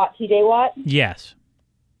J.J. Watt, T.J. Watt? Yes.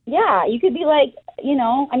 Yeah, you could be like, you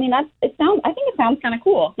know, I mean, I think it sounds kind of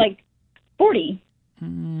cool. Like 40.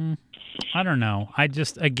 I don't know. I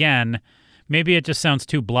just, again, maybe it just sounds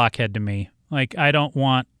too blockhead to me. Like, I don't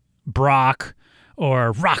want Brock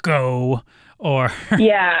or Rocco or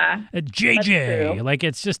yeah, JJ. Like,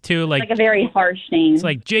 it's just too, like a very harsh name. It's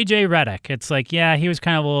like JJ Redick. It's like, yeah, he was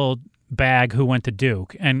kind of a little bag who went to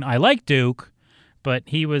Duke. And I like Duke, but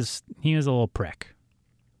he was a little prick.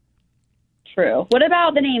 True. What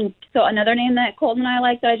about the name? So another name that Colton and I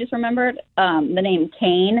like that I just remembered, the name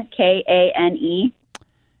Kane, Kane.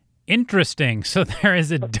 Interesting. So there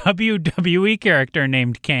is a WWE character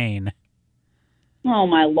named Kane. Oh,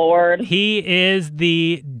 my Lord. He is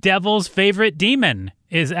the devil's favorite demon,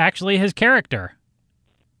 is actually his character.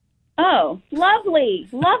 Oh, lovely.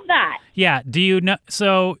 Love that. Yeah. Do you know?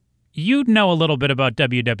 So you know a little bit about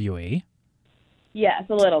WWE. Yes,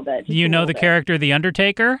 a little bit. Do you know the character The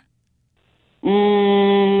Undertaker?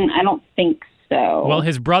 I don't think so. Well,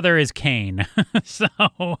 his brother is Kane.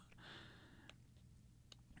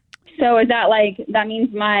 So is that like, that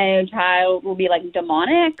means my child will be like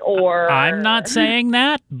demonic or? I'm not saying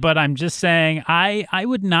that, but I'm just saying I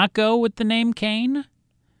would not go with the name Kane.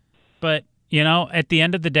 But, you know, at the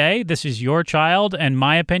end of the day, this is your child, and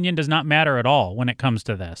my opinion does not matter at all when it comes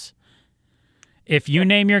to this. If you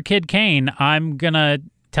name your kid Kane, I'm going to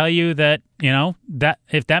tell you that, you know, that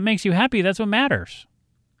if that makes you happy, that's what matters.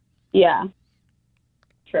 Yeah.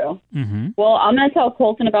 True. Mm-hmm. Well, I'm going to tell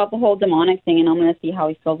Colton about the whole demonic thing, and I'm going to see how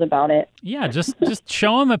he feels about it. Yeah, just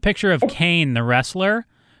show him a picture of Kane, the wrestler,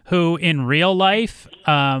 who in real life,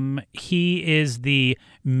 he is the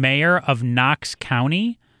mayor of Knox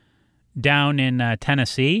County down in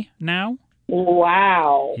Tennessee now.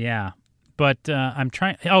 Wow. Yeah. But I'm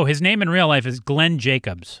trying... Oh, his name in real life is Glenn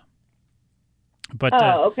Jacobs. But,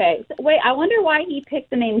 okay. So, wait, I wonder why he picked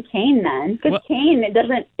the name Kane then. Because Kane,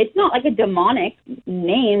 it's not like a demonic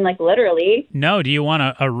name, like literally. No, do you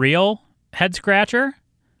want a real head scratcher?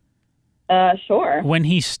 Sure. When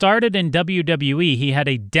he started in WWE, he had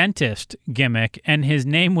a dentist gimmick, and his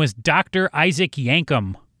name was Dr. Isaac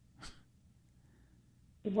Yankem.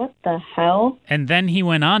 What the hell? And then he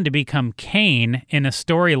went on to become Kane in a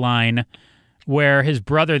storyline where his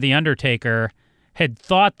brother, The Undertaker, had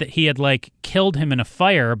thought that he had, like, killed him in a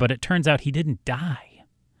fire, but it turns out he didn't die.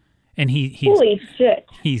 And he's holy shit.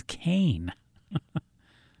 He's Kane.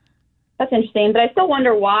 That's interesting, but I still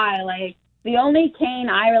wonder why. Like, the only Kane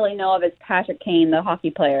I really know of is Patrick Kane, the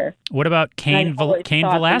hockey player. What about Kane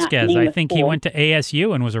Velasquez? I think he went to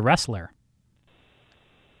ASU and was a wrestler.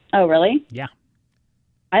 Oh, really? Yeah.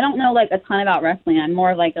 I don't know, like, a ton about wrestling. I'm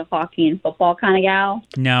more like a hockey and football kind of gal.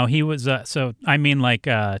 No, he was, like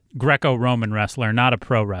a Greco-Roman wrestler, not a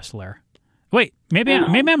pro wrestler. Wait, maybe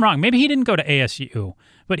I'm wrong. Maybe he didn't go to ASU,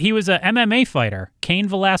 but he was a MMA fighter, Kane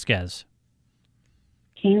Velasquez.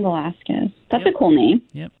 Kane Velasquez. That's a cool name.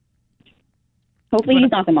 Yep. Hopefully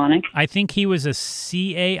he's not demonic. I think he was a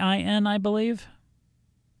CAIN, I believe.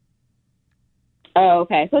 Oh,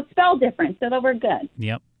 okay. So it's spelled different, so that we're good.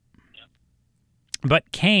 Yep.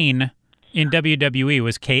 But Kane in WWE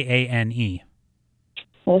was Kane.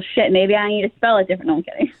 Well, shit, maybe I need to spell it different. No, I'm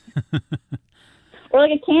kidding. Or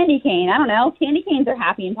like a candy cane. I don't know. Candy canes are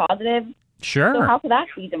happy and positive. Sure. So how could that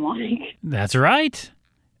be demonic? That's right.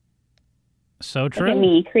 So true. Look at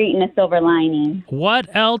me, creating a silver lining. What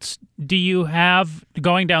else do you have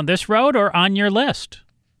going down this road or on your list?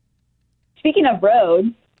 Speaking of roads,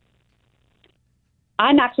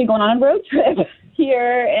 I'm actually going on a road trip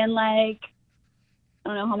here in like, I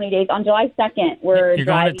don't know how many days. On July 2nd, You're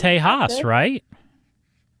going to Tejas, right?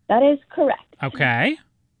 That is correct. Okay.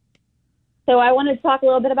 So I wanted to talk a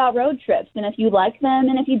little bit about road trips and if you like them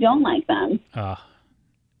and if you don't like them.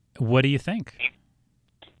 What do you think?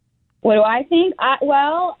 What do I think? I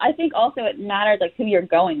think also it matters like who you're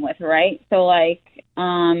going with, right? So like,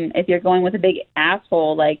 if you're going with a big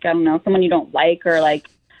asshole, like, I don't know, someone you don't like or like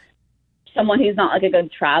someone who's not like a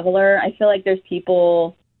good traveler, I feel like there's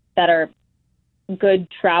people that are good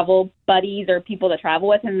travel buddies or people to travel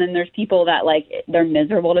with, and then there's people that like they're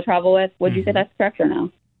miserable to travel with. Would you say that's correct or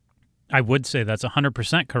no? I would say that's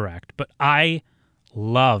 100% correct, but I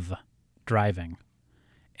love driving.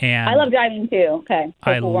 And I love driving too. Okay.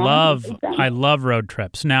 So I love road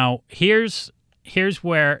trips. Now, here's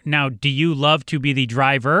where, now, do you love to be the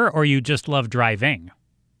driver or you just love driving?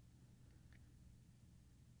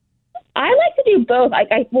 I like to do both. I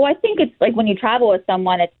think it's like when you travel with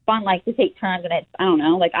someone, it's fun, like to take turns, and it's, I don't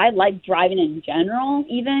know, like I like driving in general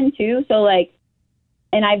even too. So like,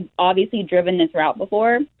 and I've obviously driven this route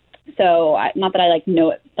before. So not that I like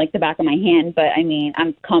know it like the back of my hand, but I mean,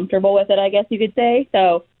 I'm comfortable with it, I guess you could say.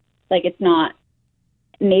 So like, it's not,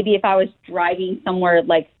 maybe if I was driving somewhere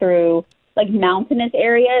like through like mountainous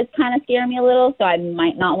areas kind of scare me a little. So I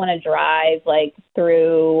might not want to drive like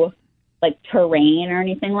through like terrain or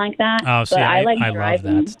anything like that. Oh, see, but I like I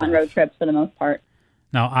driving love that on road trips for the most part.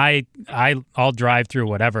 No, I'll drive through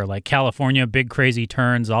whatever, like California, big crazy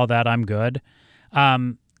turns, all that. I'm good.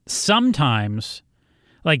 Sometimes,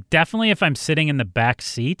 like definitely if I'm sitting in the back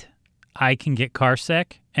seat, I can get car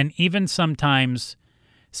sick, and even sometimes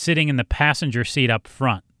sitting in the passenger seat up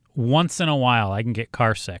front, once in a while I can get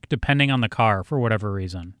car sick, depending on the car for whatever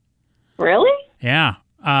reason. Really? Yeah.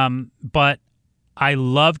 But I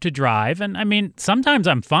love to drive, and I mean, sometimes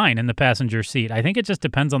I'm fine in the passenger seat. I think it just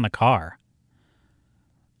depends on the car.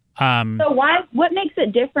 So what makes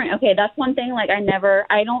it different? Okay, that's one thing. Like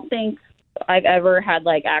I don't think I've ever had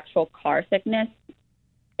like actual car sickness,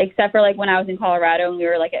 except for like when I was in Colorado and we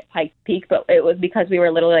were like at Pikes Peak, but it was because we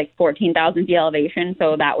were literally like 14,000 feet elevation.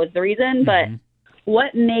 So that was the reason. Mm-hmm. But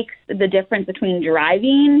what makes the difference between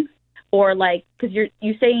driving or like, because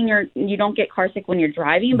you saying you don't get car sick when you're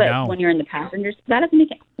driving, but No. when you're in the passengers, that doesn't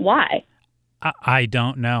make it. Why? I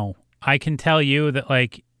don't know. I can tell you that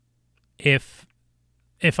like if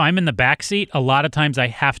I'm in the back seat, a lot of times I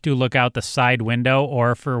have to look out the side window,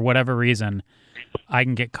 or for whatever reason, I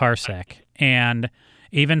can get car sick. And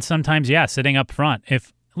even sometimes, yeah, sitting up front,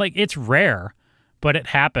 if like it's rare, but it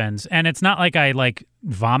happens. And it's not like I like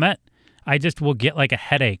vomit. I just will get like a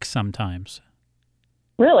headache sometimes.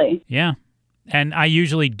 Really? Yeah. And I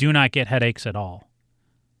usually do not get headaches at all,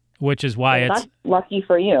 which is why That's lucky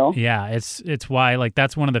for you. Yeah, it's why like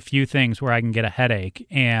that's one of the few things where I can get a headache.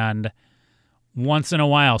 And once in a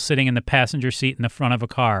while, sitting in the passenger seat in the front of a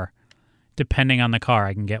car, depending on the car,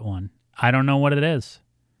 I can get one. I don't know what it is.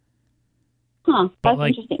 Huh, But, that's like,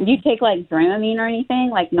 interesting. Do you take like Dramamine or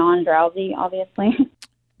anything, like non-drowsy, obviously?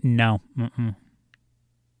 No. Mm-mm.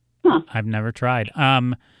 Huh. I've never tried.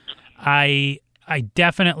 I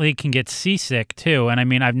definitely can get seasick too. And I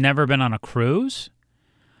mean, I've never been on a cruise,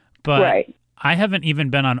 but Right. I haven't even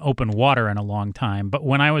been on open water in a long time. But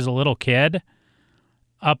when I was a little kid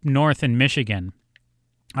up north in Michigan,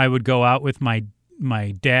 I would go out with my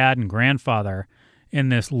dad and grandfather in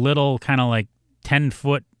this little kind of like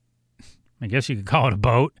 10-foot, I guess you could call it a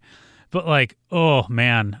boat. But like, oh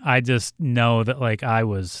man, I just know that like I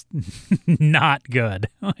was not good.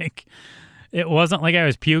 Like it wasn't like I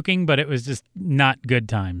was puking, but it was just not good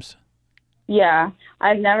times.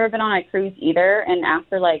 I've never been on a cruise either, and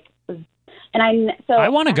after like, I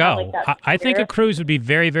want to go. Like, that I think fear. a cruise would be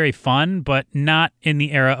very, very fun, but not in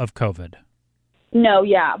the era of COVID. No,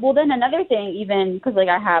 yeah. Well, then another thing, even because like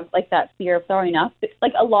I have like that fear of throwing up.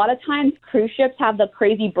 Like a lot of times, cruise ships have the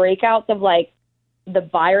crazy breakouts of like the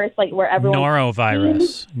virus, like where everyone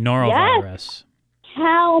Norovirus. Yes.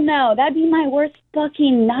 Hell no, that'd be my worst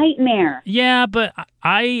fucking nightmare. Yeah, but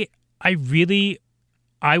I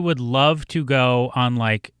would love to go on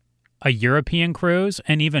like a European cruise,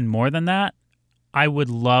 and even more than that, I would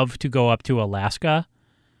love to go up to Alaska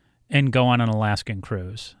and go on an Alaskan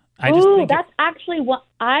cruise. That's actually what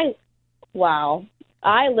wow.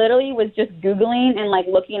 I literally was just Googling and like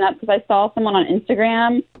looking up because I saw someone on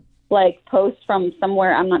Instagram like post from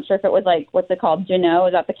somewhere. I'm not sure if it was like, what's it called? Juneau?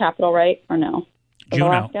 Is that the capital, right? Or no?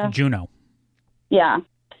 Juneau. Yeah.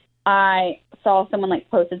 I saw someone like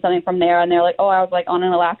posted something from there, and they're like, oh, I was like on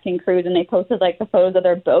an Alaskan cruise, and they posted like the photos of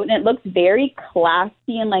their boat, and it looks very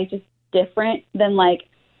classy and like just different than like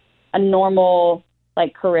a normal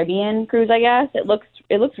like Caribbean cruise, I guess. It looks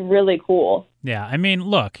really cool. Yeah, I mean,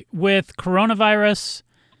 look, with coronavirus,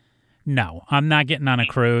 no, I'm not getting on a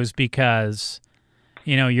cruise because,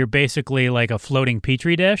 you know, you're basically like a floating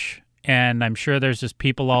petri dish, and I'm sure there's just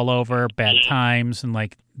people all over, bad times, and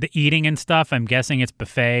like the eating and stuff. I'm guessing it's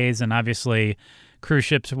buffets, and obviously cruise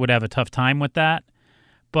ships would have a tough time with that.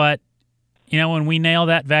 But, you know, when we nail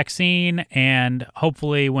that vaccine, and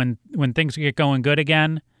hopefully when things get going good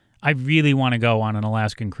again, I really want to go on an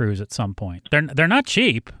Alaskan cruise at some point. They're not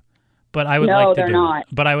cheap, but I would No, like to they're do not. it.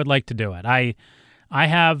 But I would like to do it. I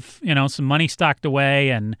have, some money stocked away,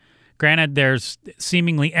 and granted, there's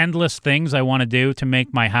seemingly endless things I want to do to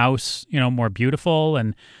make my house, more beautiful.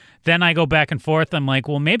 And then I go back and forth. I'm like,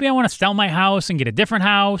 well, maybe I want to sell my house and get a different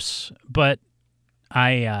house. But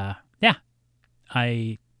I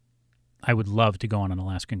would love to go on an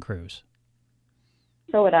Alaskan cruise.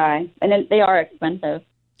 So would I. And they are expensive.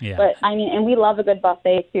 Yeah. But, I mean, and we love a good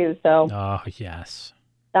buffet, too. So Oh, yes.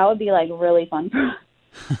 that would be, like, really fun for us.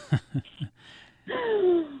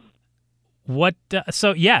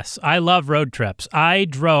 So yes, I love road trips.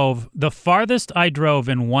 The farthest I drove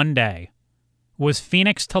in one day was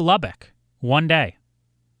Phoenix to Lubbock, one day.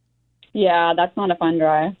 Yeah, that's not a fun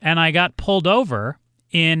drive. And I got pulled over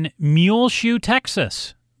in Muleshoe,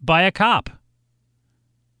 Texas by a cop.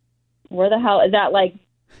 Where the hell is that? Like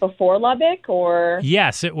before Lubbock, or?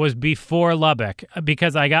 Yes, it was before Lubbock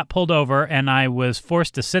because I got pulled over and I was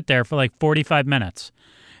forced to sit there for like 45 minutes.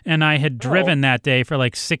 And I had driven that day for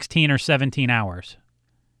like 16 or 17 hours.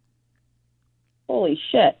 Holy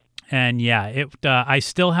shit. And yeah, I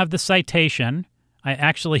still have the citation. I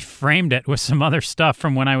actually framed it with some other stuff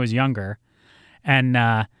from when I was younger. And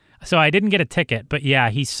so I didn't get a ticket, but yeah,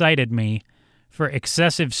 he cited me for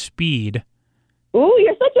excessive speed. Ooh,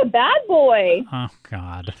 you're such a bad boy. Oh,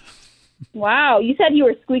 God. Wow, you said you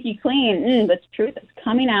were squeaky clean. The truth is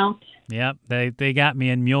coming out. Yep, they got me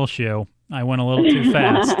in Muleshoe. I went a little too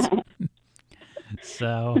fast.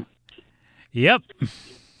 So, yep.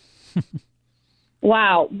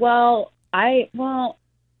 Wow. Well, you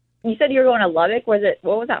said you were going to Lubbock. What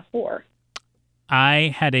was that for?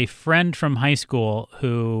 I had a friend from high school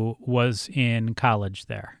who was in college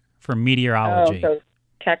there for meteorology. Oh, so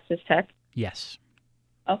Texas Tech? Yes.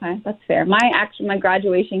 Okay, that's fair. My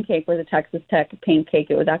graduation cake was a Texas Tech paint cake.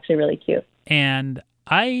 It was actually really cute. And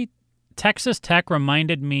Texas Tech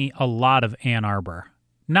reminded me a lot of Ann Arbor.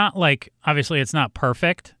 Not like, obviously it's not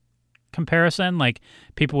perfect comparison. Like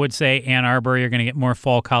people would say Ann Arbor, you're going to get more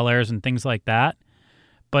fall colors and things like that.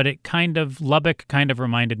 But Lubbock kind of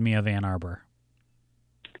reminded me of Ann Arbor.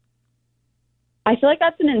 I feel like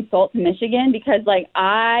that's an insult to Michigan because, like,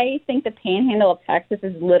 I think the panhandle of Texas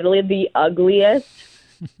is literally the ugliest.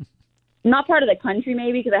 Not part of the country,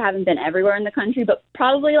 maybe, because I haven't been everywhere in the country, but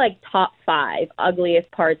probably, like, top 5 ugliest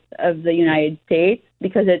parts of the United States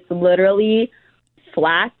because it's literally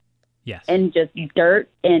flat. Yes. And just dirt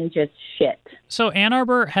and just shit. So Ann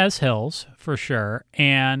Arbor has hills, for sure,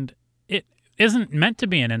 and it isn't meant to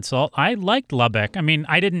be an insult. I liked Lubbock. I mean,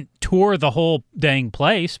 I didn't tour the whole dang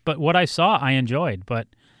place, but what I saw, I enjoyed. But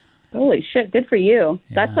holy shit, good for you.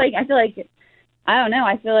 Yeah. That's like, I feel like, I don't know,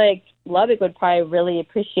 I feel like Lubbock would probably really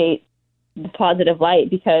appreciate the positive light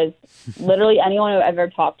because literally anyone I've ever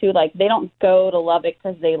talked to, like, they don't go to Lubbock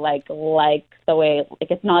because they like the way, like,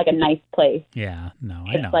 it's not like a nice place. Yeah, no,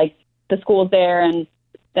 I know. It's like the school's there and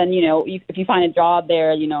then, if you find a job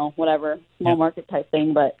there, whatever, small market type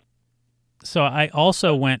thing, but. So I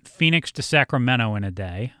also went Phoenix to Sacramento in a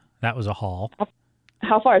day. That was a haul.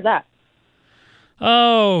 How far is that?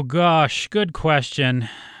 Oh, gosh, good question.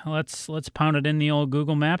 Let's pound it in the old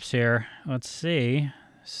Google Maps here. Let's see.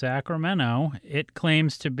 Sacramento, it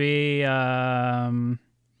claims to be,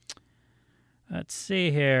 let's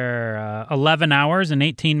see here, 11 hours and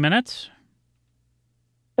 18 minutes.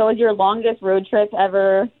 So is your longest road trip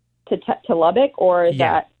ever to Lubbock, or is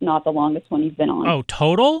that not the longest one you've been on? Oh,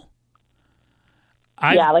 total?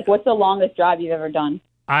 Like what's the longest drive you've ever done?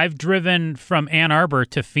 I've driven from Ann Arbor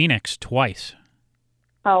to Phoenix twice.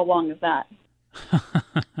 How long is that?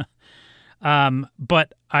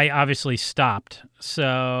 But I obviously stopped.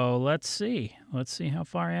 So let's see. Let's see how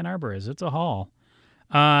far Ann Arbor is. It's a haul.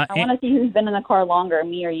 I want to see who's been in the car longer,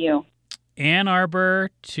 me or you. Ann Arbor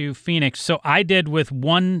to Phoenix. So I did with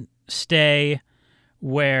one stay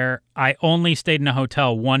where I only stayed in a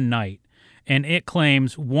hotel one night, and it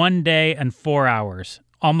claims 1 day and 4 hours,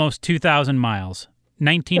 almost 2,000 miles,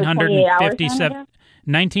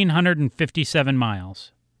 1,957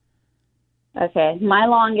 miles. Okay. My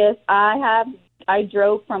longest, I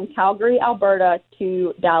drove from Calgary, Alberta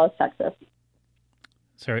to Dallas, Texas.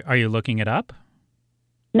 So are you looking it up?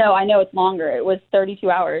 No, I know it's longer. It was 32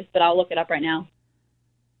 hours, but I'll look it up right now.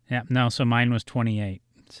 Yeah, no, so mine was 28.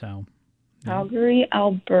 So Calgary,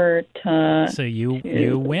 Alberta. So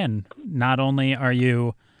you win. Not only are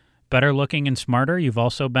you better looking and smarter, you've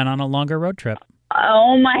also been on a longer road trip.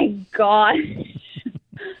 Oh my gosh.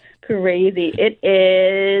 Crazy. It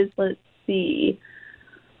is, let's see.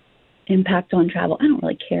 Impact on travel. I don't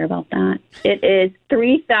really care about that. It is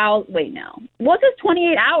 3,000. Wait, no. Well, it says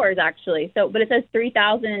 28 hours actually. But it says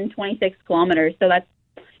 3,026 kilometers. So that's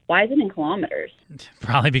Why is it in kilometers?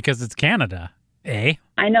 Probably because it's Canada. Eh?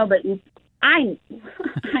 I know, but I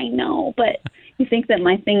know, but you think that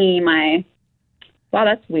wow,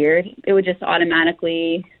 that's weird. It would just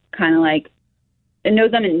automatically kind of like, it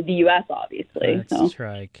knows I'm in the U.S., obviously. Let's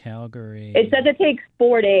try Calgary. It says it takes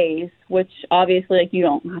 4 days, which obviously, like, you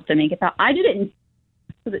don't have to make it that. I did it in,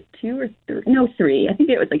 was it 2 or 3? No, 3. I think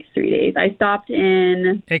it was like 3 days. I stopped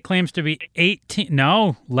in. It claims to be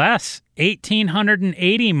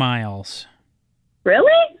 1,880 miles.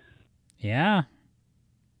 Really? Yeah.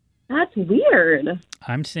 That's weird.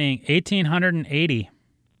 I'm seeing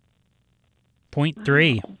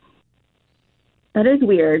 1,880.3. That is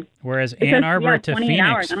weird. Whereas It Ann says, Arbor to 28 Phoenix.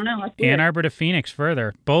 hours. I don't know. That's weird. Ann Arbor to Phoenix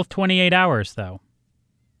further. Both 28 hours, though.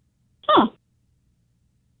 Huh.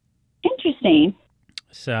 Interesting.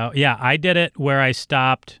 So, yeah, I did it where I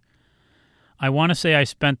stopped. I want to say I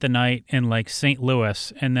spent the night in, like, St.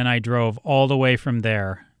 Louis, and then I drove all the way from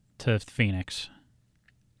there to Phoenix.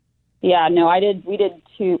 Yeah, no, we did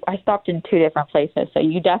 2. I stopped in 2 different places. So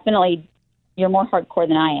you're more hardcore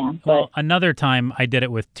than I am. But Well, another time I did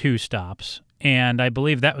it with 2 stops, and I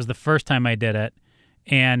believe that was the first time I did it,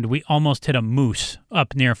 and we almost hit a moose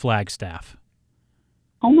up near Flagstaff.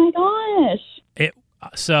 oh my gosh.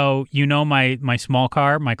 So, you know my small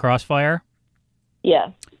car, my Crossfire? Yes.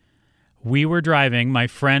 We were driving, my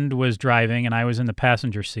friend was driving, and I was in the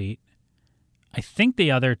passenger seat. I think the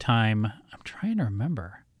other time, I'm trying to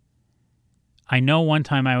remember. I know one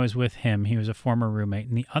time I was with him, he was a former roommate,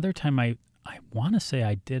 and the other time I want to say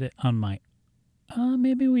I did it on my,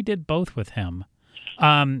 maybe we did both with him.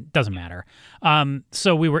 Doesn't matter.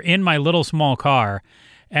 So we were in my little small car,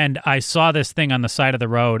 and I saw this thing on the side of the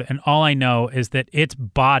road, and all I know is that its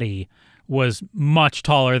body was much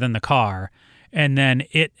taller than the car, and then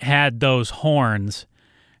it had those horns,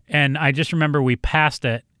 and I just remember we passed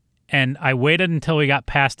it, and I waited until we got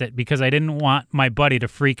past it because I didn't want my buddy to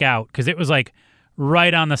freak out because it was like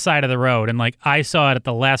right on the side of the road, and like I saw it at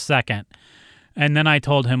the last second, and then I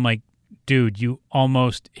told him like, dude, you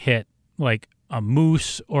almost hit like a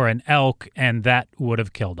moose or an elk, and that would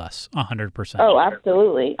have killed us 100%. Oh,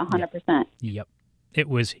 absolutely. 100%. Yep. It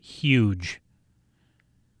was huge.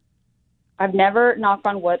 I've never, knock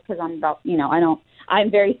on wood, because I'm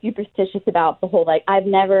very superstitious about the whole, like, I've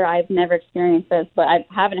never experienced this, but I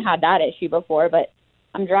haven't had that issue before. But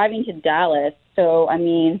I'm driving to Dallas, so, I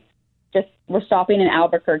mean, we're stopping in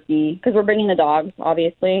Albuquerque, because we're bringing the dogs,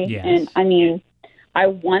 obviously. Yes. And, I mean, I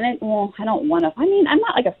don't want to, I'm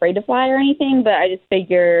not, like, afraid to fly or anything, but I just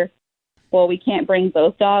figure, well, we can't bring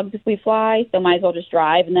both dogs if we fly, so might as well just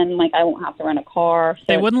drive, and then, like, I won't have to rent a car. So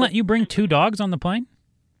They wouldn't let you bring 2 dogs on the plane?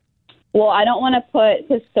 Well, I don't want to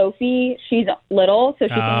because Sophie, she's little, so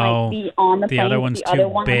she can like be on the plane. The other one's the other too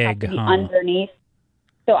one big, has to be huh? underneath.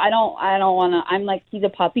 So I don't want to. I'm like, he's a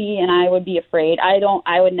puppy, and I would be afraid.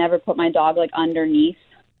 I would never put my dog like underneath.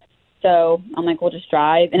 So I'm like, we'll just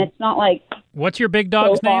drive, and it's not like. What's your big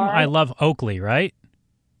dog's so name? far. I love Oakley, right?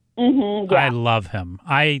 Mm-hmm. Yeah. I love him.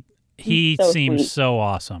 He so seems sweet. so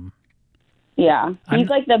awesome. Yeah, he's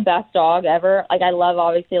like the best dog ever. Like, I love,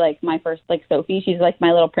 obviously, like my first, like Sophie. She's like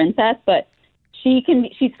my little princess, but she's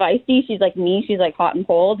feisty. She's like me. She's like hot and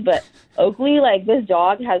cold. But Oakley, like this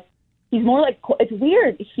dog he's more like, it's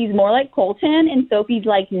weird. He's more like Colton, and Sophie's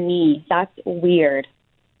like me. That's weird.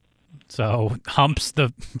 So Humps,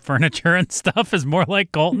 the furniture and stuff, is more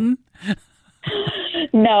like Colton?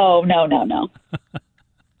 No.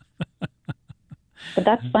 But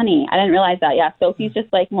that's funny. I didn't realize that. Yeah, Sophie's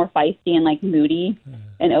just like more feisty and like moody,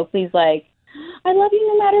 and Oakley's like, I love you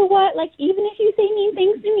no matter what. Like, even if you say mean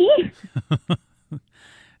things to me.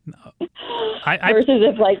 Versus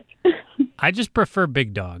if like. I just prefer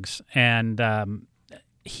big dogs, and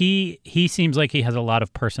he seems like he has a lot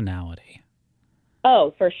of personality.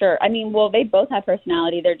 Oh, for sure. I mean, well, they both have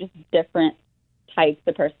personality. They're just different types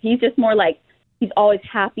of person. He's just more like, he's always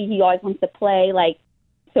happy. He always wants to play. Like,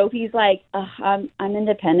 Sophie's like, I'm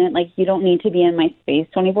independent. Like, you don't need to be in my space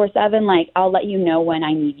 24/7. Like, I'll let you know when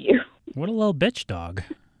I need you. What a little bitch dog.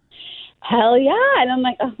 Hell yeah. And I'm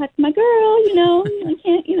like, oh, that's my girl, I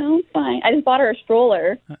can't, it's fine. I just bought her a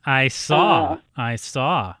stroller. I saw. How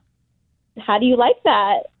do you like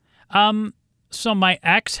that? So my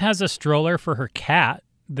ex has a stroller for her cat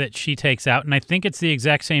that she takes out, and I think it's the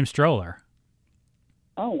exact same stroller.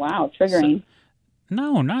 Oh, wow. Triggering.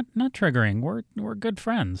 No, not triggering. We're good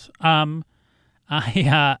friends. I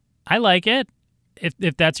like it.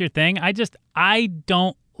 If that's your thing. I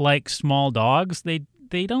don't like small dogs. They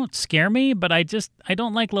don't scare me, but I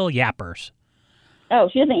don't like little yappers. Oh,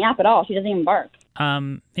 she doesn't yap at all. She doesn't even bark.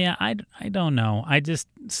 Yeah, I don't know.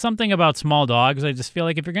 Something about small dogs. I just feel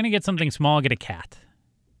like if you're going to get something small, get a cat.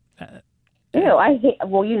 Ew, I hate.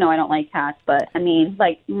 Well, you know I don't like cats, but I mean,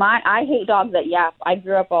 like I hate dogs that yap. I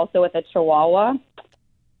grew up also with a Chihuahua.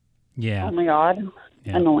 Yeah. Oh my God,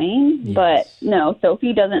 Yeah. annoying. Yes. But no,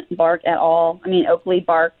 Sophie doesn't bark at all. I mean, Oakley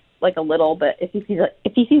barks like a little, but if he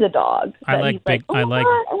sees a dog, I but like he's big. Oh I my like.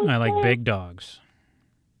 God, I like okay. big dogs.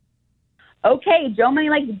 Okay, Joe Money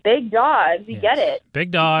likes big dogs. You get Yes. it.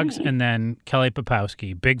 Big dogs, and then Kelly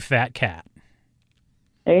Popowski, big fat cat.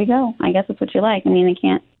 There you go. I guess that's what you like. I mean, they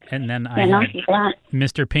can't And then I knock had you flat.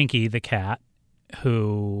 Mr. Pinky the cat,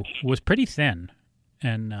 who was pretty thin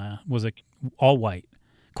and was all white.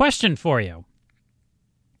 Question for you: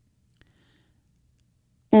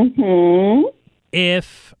 Mm-hmm.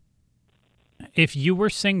 If you were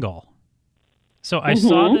single, so I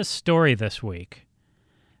saw this story this week.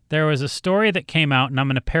 There was a story that came out, and I'm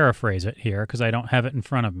going to paraphrase it here because I don't have it in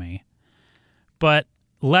front of me. But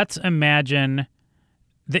let's imagine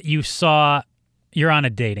that you're on a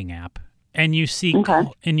dating app, and you see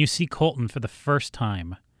Colton for the first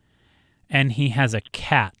time, and he has a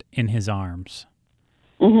cat in his arms,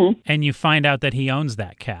 and you find out that he owns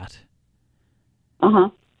that cat,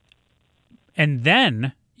 and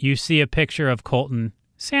then you see a picture of Colton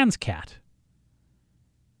sans cat.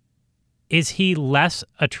 Is he less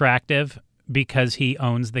attractive because he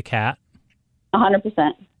owns the cat?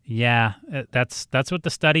 100%. Yeah, that's what the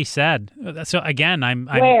study said. So again, I'm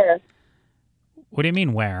Where? What do you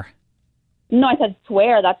mean where? No, I said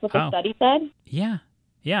swear. That's what the study said. Yeah.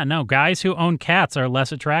 Yeah, no, guys who own cats are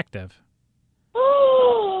less attractive.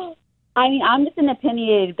 I mean, I'm just an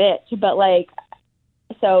opinionated bitch, but like,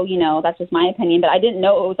 so, you know, that's just my opinion, but I didn't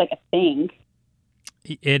know it was like a thing.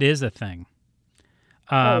 It is a thing.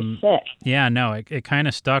 Oh, shit. Yeah, no, it kind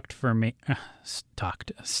of sucked for me.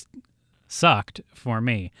 Sucked for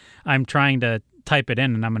me. I'm trying to type it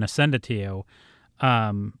in and I'm going to send it to you.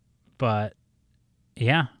 But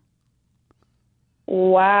yeah.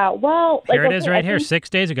 Wow. Well, here it is right here. 6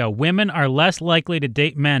 days ago. Women are less likely to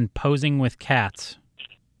date men posing with cats.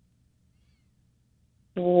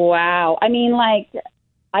 Wow. I mean, like,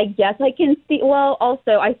 I guess I can see. Well,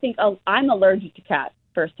 also, I think I'm allergic to cats,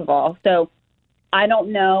 first of all. So I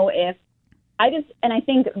don't know if I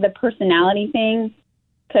think the personality thing,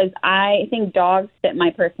 because I think dogs fit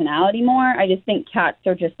my personality more. I just think cats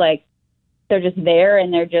are just like, they're just there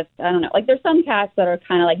and they're just, I don't know. Like, there's some cats that are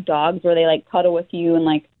kind of like dogs where they like cuddle with you and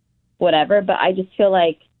like whatever. But I just feel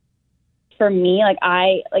like for me, like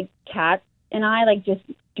cats and I like just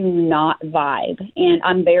do not vibe. And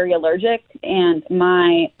I'm very allergic. And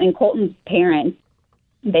Colton's parents,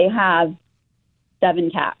 they have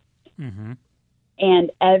 7 cats. Mm-hmm.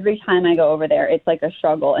 And every time I go over there, it's like a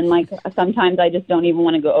struggle. And like sometimes I just don't even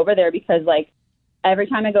want to go over there because like every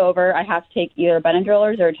time I go over, I have to take either Benadryl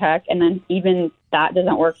or Zyrtec, and then even that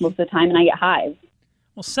doesn't work most of the time, and I get hives.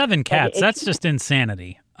 Well, 7 cats, that's just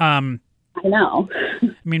insanity. I know.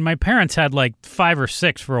 I mean, my parents had like 5 or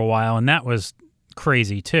 6 for a while, and that was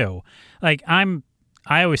crazy too. Like I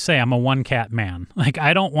always say I'm a 1-cat man. Like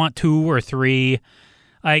I don't want 2 or 3.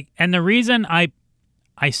 And the reason I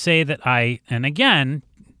say that and again,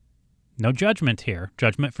 no judgment here,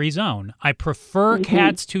 judgment-free zone. I prefer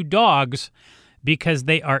cats to dogs because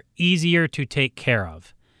they are easier to take care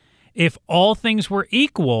of. If all things were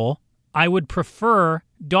equal, I would prefer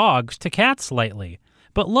dogs to cats slightly.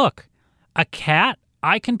 But look, a cat,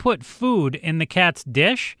 I can put food in the cat's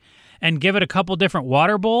dish and give it a couple different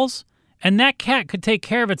water bowls, and that cat could take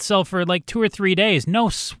care of itself for like 2 or 3 days, no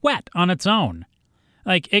sweat on its own.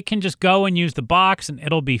 Like, it can just go and use the box and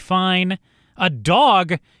it'll be fine. A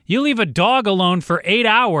dog, you leave a dog alone for 8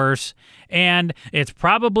 hours and it's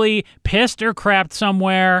probably pissed or crapped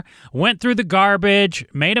somewhere, went through the garbage,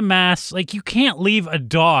 made a mess. Like, you can't leave a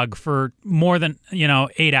dog for more than,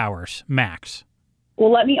 8 hours max.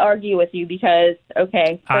 Well, let me argue with you because,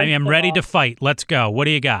 okay. I am ready to fight. Let's go. What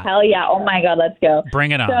do you got? Hell yeah. Oh my God, let's go. Bring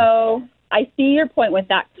it on. So I see your point with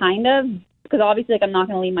that kind of, because obviously like I'm not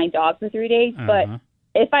going to leave my dog for 3 days, but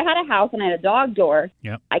if I had a house and I had a dog door,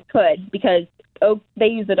 I could because they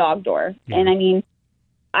use the dog door. Yeah. And I mean,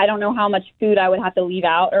 I don't know how much food I would have to leave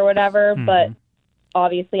out or whatever, but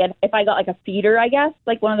obviously if I got like a feeder, I guess,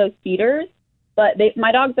 like one of those feeders, but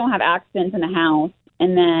my dogs don't have accidents in the house.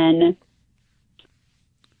 And then,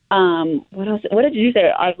 what else? What did you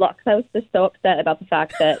say? I was just so upset about the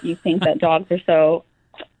fact that you think that dogs are so,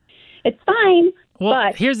 it's fine. Well,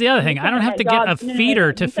 but here's the other thing. I don't have to get a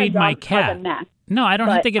feeder to feed my cat. No, I don't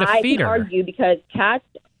have to get a feeder. I can argue because cats,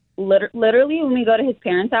 literally, when we go to his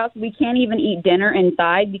parents' house, we can't even eat dinner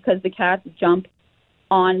inside because the cats jump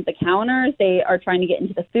on the counters. They are trying to get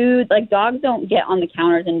into the food. Like, dogs don't get on the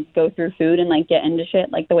counters and go through food and, like, get into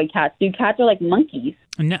shit like the way cats do. Cats are like monkeys.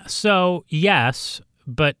 No, so, yes,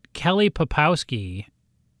 but Kelly Popowski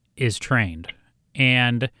is trained,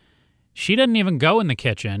 and she doesn't even go in the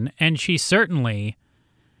kitchen, and she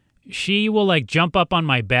will, like, jump up on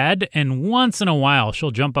my bed, and once in a while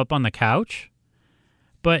she'll jump up on the couch,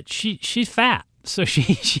 but she's fat, so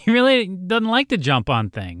she really doesn't like to jump on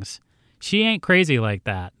things. She ain't crazy like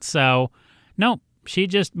that. So, no, she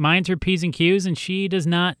just minds her P's and Q's, and she does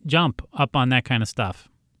not jump up on that kind of stuff.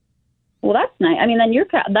 Well, that's nice. I mean, then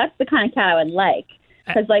that's the kind of cat I would like.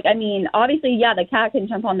 Because, like, I mean, obviously, yeah, the cat can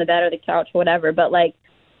jump on the bed or the couch or whatever, but, like,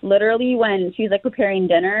 literally when she's, like, preparing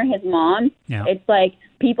dinner, his mom, It's like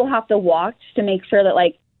people have to watch to make sure that,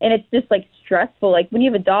 like, and it's just, like, stressful. Like, when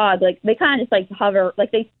you have a dog, like, they kind of just, like, hover,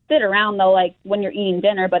 like, they sit around, though, like, when you're eating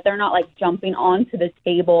dinner, but they're not, like, jumping onto the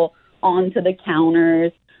table, onto the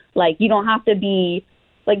counters. Like, you don't have to be,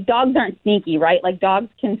 like, dogs aren't sneaky, right? Like, dogs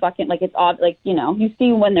can fucking, like, it's odd, like, you know, you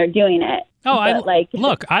see when they're doing it. Oh,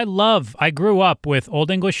 I grew up with Old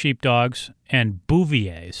English sheepdogs and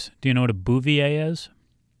Bouviers. Do you know what a Bouvier is?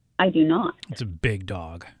 I do not. It's a big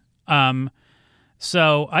dog.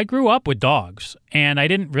 So I grew up with dogs, and I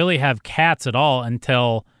didn't really have cats at all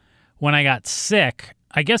until when I got sick.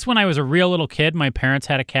 I guess when I was a real little kid, my parents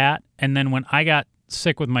had a cat, and then when I got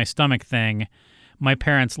sick with my stomach thing, my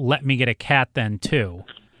parents let me get a cat then too.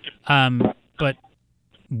 But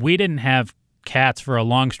we didn't have cats for a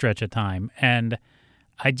long stretch of time, and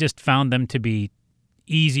I just found them to be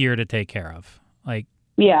easier to take care of. Like,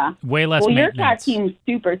 yeah, way less maintenance. Your cat seems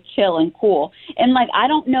super chill and cool. And, like, I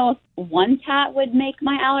don't know if one cat would make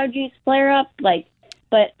my allergies flare up, like,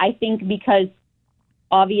 but I think because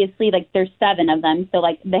obviously, like, there's 7 of them, so,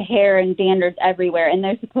 like, the hair and dander's everywhere, and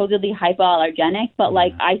they're supposedly hypoallergenic, but,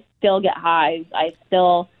 like, I still get hives.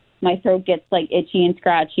 My throat gets, like, itchy and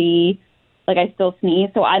scratchy. Like, I still sneeze,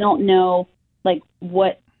 so I don't know, like,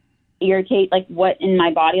 what irritate, like, what in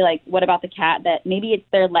my body, like, what about the cat that maybe it's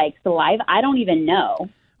their, like, saliva? I don't even know.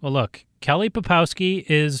 Well, look, Kelly Popowski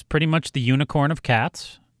is pretty much the unicorn of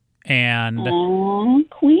cats, and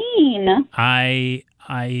queen.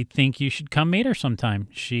 I think you should come meet her sometime.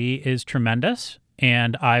 She is tremendous,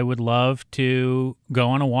 and I would love to go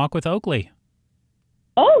on a walk with Oakley.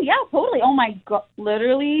 Oh, yeah, totally. Oh, my God.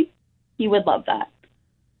 Literally, he would love that.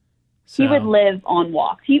 So, he would live on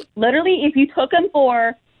walks. He literally, if you took him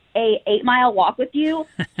for a 8-mile walk with you,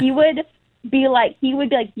 he would be like,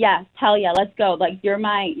 yes, hell yeah, let's go. Like, you're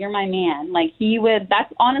my man. Like,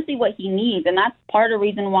 that's honestly what he needs. And that's part of the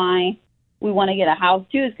reason why we want to get a house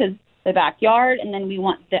too, is because the backyard, and then we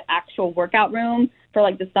want the actual workout room for,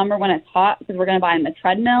 like, the summer when it's hot, because we're going to buy him a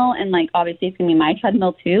treadmill, and, like, obviously it's going to be my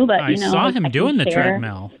treadmill too, but, I saw him doing the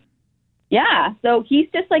treadmill. Yeah, so he's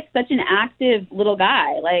just, like, such an active little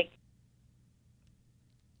guy, like,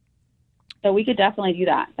 so we could definitely do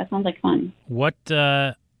that. That sounds like fun. What's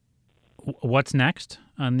next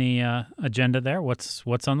on the agenda there?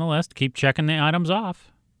 What's on the list? Keep checking the items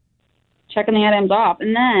off. Checking the items off,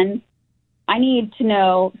 and then I need to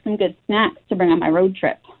know some good snacks to bring on my road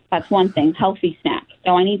trip. That's one thing, healthy snacks.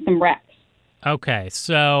 So I need some recs. Okay,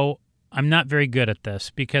 so I'm not very good at this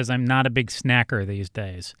because I'm not a big snacker these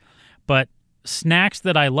days. But snacks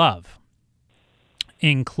that I love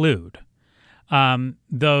include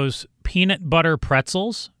those peanut butter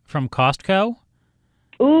pretzels from Costco.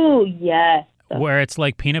 Ooh, yes. Where it's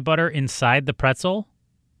like peanut butter inside the pretzel.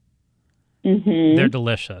 Mm-hmm. They're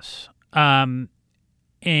delicious.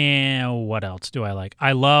 And what else do I like?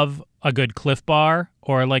 I love a good Cliff Bar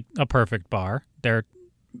or like a Perfect Bar.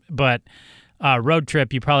 But road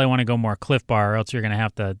trip, you probably want to go more Cliff Bar, or else you're going to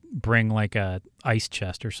have to bring like a ice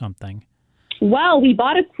chest or something. Well, we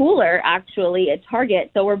bought a cooler actually at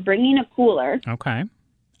Target, so we're bringing a cooler. Okay.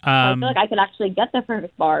 I feel like I could actually get the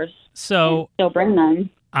Perfect Bars. So and still bring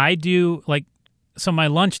them. I do like. So my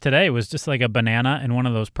lunch today was just like a banana and one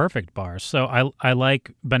of those Perfect Bars. So I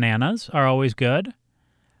like bananas are always good.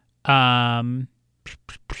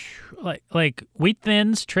 Like Wheat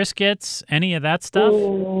Thins, Triscuits, any of that stuff.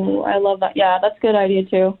 Ooh, I love that. Yeah, that's a good idea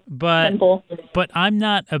too. Simple. But I'm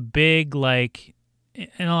not a big like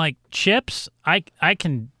chips. I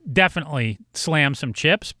can definitely slam some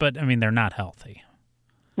chips, but I mean they're not healthy.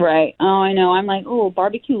 Right. Oh, I know. I'm like,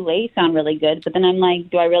 barbecue Lay's sound really good, but then I'm like,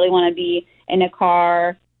 do I really want to be in a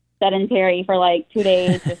car sedentary for like 2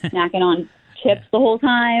 days just snacking on chips the whole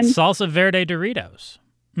time? Salsa Verde Doritos.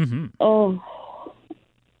 Mm-hmm. Oh,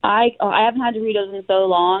 I haven't had Doritos in so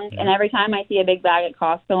long, and every time I see a big bag at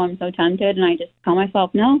Costco, I'm so tempted, and I just tell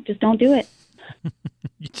myself, no, just don't do it.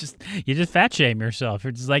 You just fat shame yourself.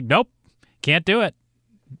 You're just like, nope, can't do it.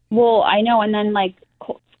 Well, I know, and then like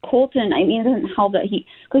Colton, I mean, it doesn't help that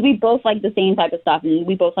because we both like the same type of stuff, and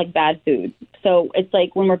we both like bad food. So it's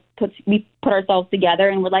like when we put ourselves together,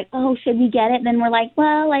 and we're like, oh, should we get it? Then we're like,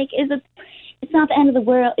 well, like, it's not the end of the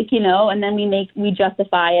world, like, and then we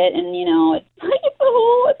justify it, and it's like it's a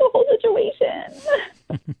whole situation.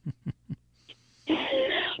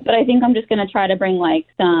 But I think I'm just gonna try to bring like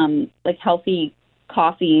some like healthy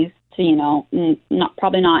coffees to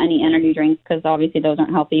probably not any energy drinks because obviously those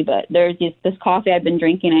aren't healthy. But there's this coffee I've been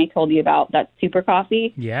drinking. I told you about that super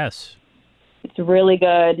coffee. Yes, it's really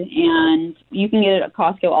good, and you can get it at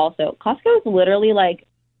Costco also. Costco is literally like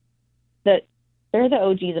they're the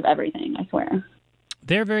OGs of everything. I swear.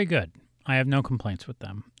 They're very good. I have no complaints with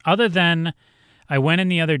them. Other than I went in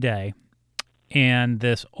the other day, and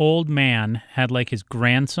this old man had like his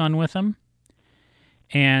grandson with him,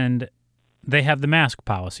 and they have the mask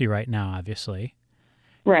policy right now, obviously.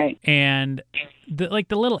 Right. And the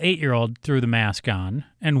little 8-year-old threw the mask on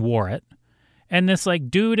and wore it, and this like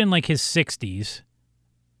dude in like his 60s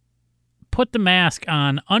put the mask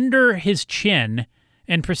on under his chin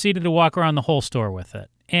and proceeded to walk around the whole store with it.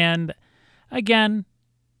 And again,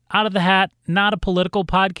 out of the hat, not a political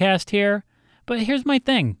podcast here, but here's my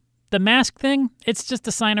thing. The mask thing, it's just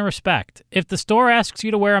a sign of respect. If the store asks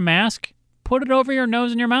you to wear a mask, put it over your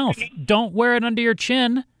nose and your mouth. Don't wear it under your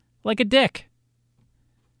chin like a dick.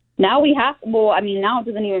 Now now it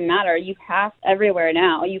doesn't even matter. Everywhere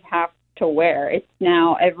now, you have to wear. It's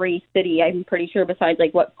now every city, I'm pretty sure, besides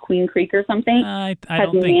like Queen Creek or something, I has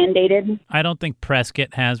don't think mandated. I don't think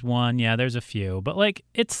Prescott has one. Yeah, there's a few, but like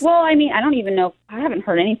it's. Well, I mean, I don't even know. I haven't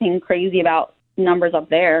heard anything crazy about numbers up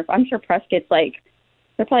there. I'm sure Prescott's like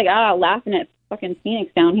they're probably laughing at fucking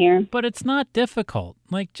Phoenix down here. But it's not difficult.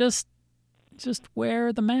 Like just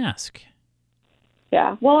wear the mask.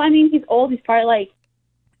 Yeah. Well, I mean, he's old. He's probably like,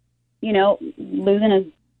 losing his,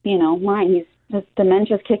 mind. His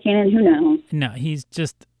dementia's kicking in. Who knows? No, he's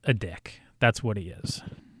just a dick. That's what he is.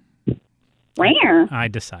 Rare. I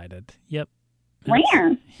decided. Yep.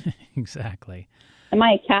 Rare. Exactly. Am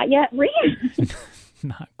I a cat yet? Rare.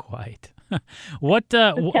 Not quite. What?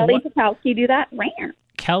 Does Kelly Popowski do that? Rare.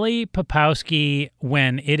 Kelly Popowski,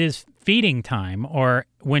 when it is feeding time or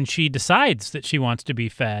when she decides that she wants to be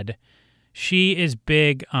fed, she is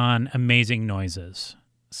big on amazing noises.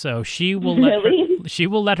 So she will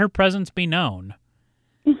let her presence be known.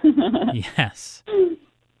 Yes.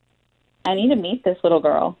 I need to meet this little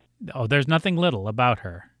girl. Oh, there's nothing little about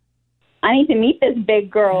her. I need to meet this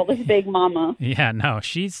big girl, this big mama. Yeah, no,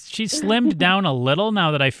 she's slimmed down a little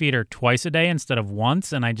now that I feed her twice a day instead of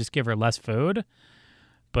once, and I just give her less food.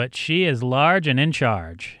 But she is large and in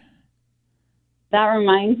charge. That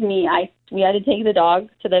reminds me, we had to take the dog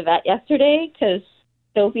to the vet yesterday because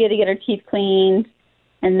Sophie had to get her teeth cleaned,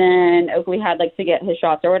 and then Oakley had to get his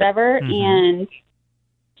shots or whatever. Mm-hmm. And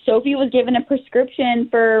Sophie was given a prescription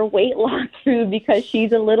for weight loss food because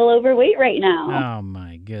she's a little overweight right now. Oh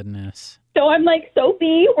my goodness. So I'm like,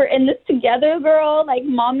 Sophie, we're in this together, girl. Like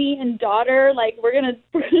mommy and daughter, like we're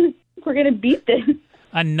gonna beat this.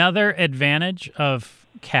 Another advantage of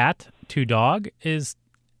cat to dog is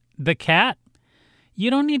the cat. You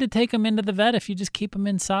don't need to take them into the vet if you just keep them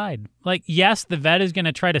inside. Like, yes, the vet is going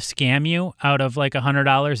to try to scam you out of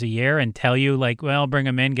 $100 a year and tell you well, bring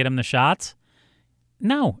them in, get them the shots.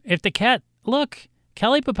 No, if the cat, look,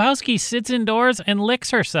 Kelly Popowski sits indoors and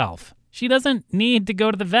licks herself. She doesn't need to go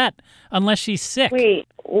to the vet unless she's sick. Wait,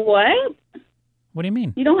 what? What do you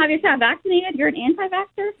mean? You don't have your cat vaccinated? You're an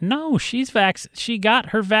anti-vaxxer? No, she got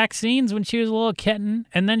her vaccines when she was a little kitten,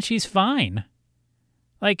 and then she's fine.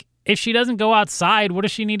 If she doesn't go outside, what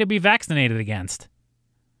does she need to be vaccinated against?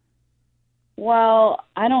 Well,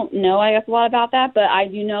 I don't know, I guess, a lot about that, but I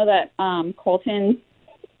do know that Colton's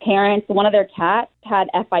parents, one of their cats, had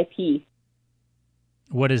FIP.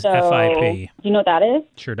 What is FIP? Do you know what that is?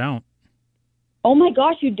 Sure don't. Oh my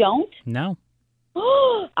gosh, you don't? No.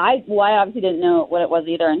 I obviously didn't know what it was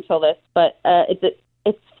either until this, but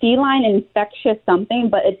it's feline infectious something,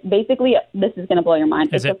 but it's basically, this is going to blow your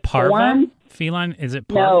mind. Is it parvo? Feline? Is it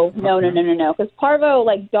parvo? No. Because parvo,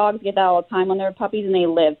 dogs get that all the time when they're puppies and they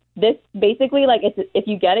live. This basically, if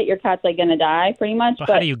you get it, your cat's going to die pretty much. But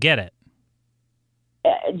how do you get it?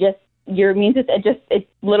 Just your immune system. It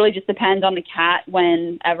literally just depends on the cat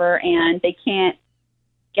whenever, and they can't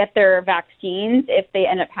get their vaccines if they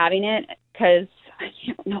end up having it because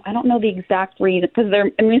I don't know the exact reason because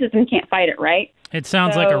their immune system can't fight it, right? It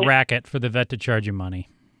sounds like a racket for the vet to charge you money.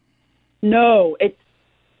 No, it's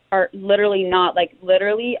literally not.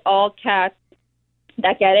 Literally all cats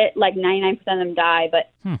that get it, 99% of them die.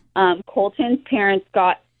 But Colton's parents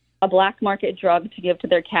got a black market drug to give to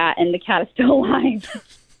their cat, and the cat is still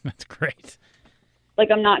alive. That's great. Like,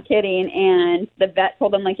 I'm not kidding. And the vet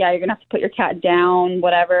told him, like, yeah, you're going to have to put your cat down,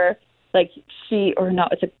 whatever. Like,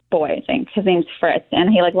 it's a boy, I think. His name's Fritz. And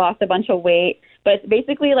he, like, lost a bunch of weight. But it's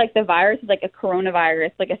basically, like, the virus is, like, a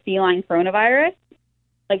coronavirus, like a feline coronavirus,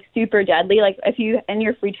 like, super deadly. Like, if you, in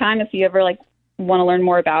your free time, if you ever, like, want to learn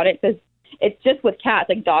more about it, because it's just with cats.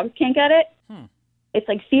 Like, dogs can't get it. It's,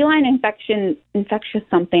 like, feline infectious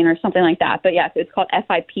something or something like that. But, yeah, so it's called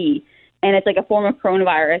FIP. And it's like a form of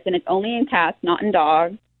coronavirus, and it's only in cats, not in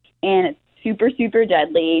dogs. And it's super, super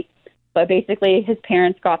deadly. But basically, his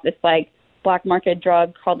parents got this, like, black market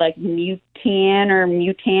drug called, like, Mutan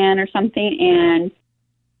or something. And,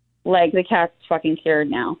 like, the cat's fucking cured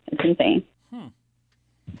now. It's insane.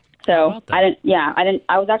 So I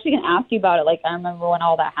was actually going to ask you about it. Like, I remember when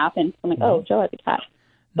all that happened. I'm like, oh, Joe has a cat.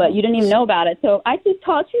 But you didn't even know about it. So I just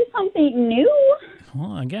taught you something new.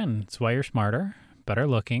 Well, again, it's why you're smarter. Better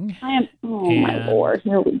looking. I am. Oh, my Lord.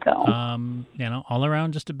 Here we go. All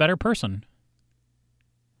around just a better person.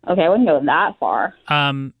 Okay, I wouldn't go that far.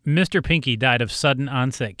 Mr. Pinky died of sudden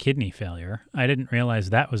onset kidney failure. I didn't realize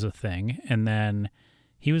that was a thing. And then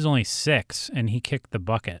he was only 6 and he kicked the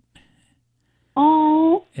bucket.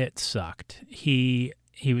 Oh. It sucked. He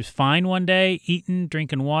was fine one day, eating,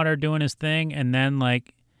 drinking water, doing his thing. And then,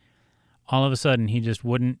 like, all of a sudden he just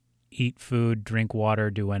wouldn't eat food, drink water,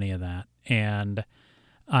 do any of that. And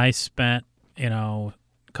I spent, a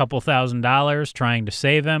couple $1,000s trying to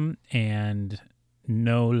save him, and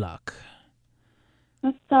no luck.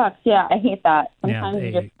 That sucks. Yeah, I hate that.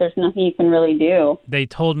 Sometimes there's nothing you can really do. They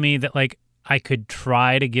told me that, like, I could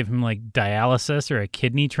try to give him, like, dialysis or a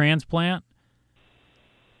kidney transplant.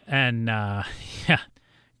 And,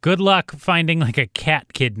 good luck finding, like, a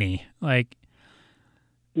cat kidney. Like,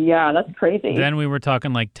 yeah, that's crazy. Then we were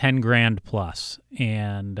talking, like, $10,000 plus.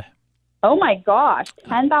 And... oh, my gosh.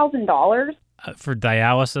 $10,000? For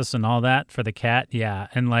dialysis and all that for the cat, yeah.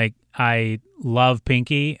 And, like, I love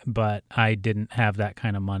Pinky, but I didn't have that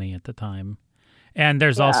kind of money at the time. And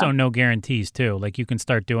there's also no guarantees, too. Like, you can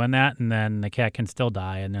start doing that, and then the cat can still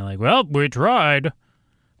die. And they're like, well, we tried.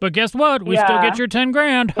 But guess what? We still get your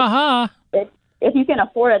 $10,000. Ha-ha. If you can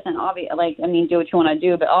afford it, then do what you want to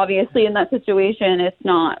do. But obviously, in that situation, it's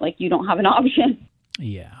not. Like, you don't have an option.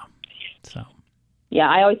 Yeah. So... yeah,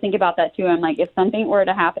 I always think about that, too. I'm like, if something were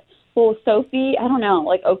to happen... well, Sophie, I don't know,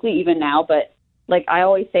 like, Oakley even now, but, like, I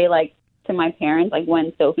always say, like, to my parents, like,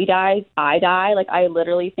 when Sophie dies, I die. Like, I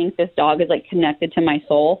literally think this dog is, like, connected to my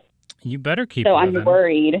soul. You better keep So living. I'm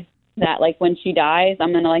worried that, like, when she dies,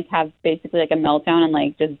 I'm going to, like, have basically, like, a meltdown and,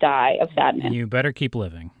 like, just die of sadness. You better keep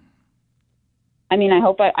living. I mean, I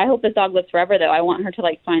hope this dog lives forever, though. I want her to,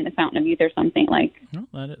 like, find the fountain of youth or something, like...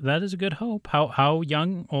 well, that is a good hope. How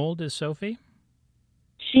old is Sophie?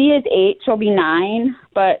 She is 8. She'll be 9,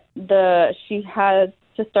 but she has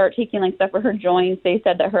to start taking, like, stuff for her joints. They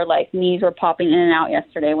said that her, like, knees were popping in and out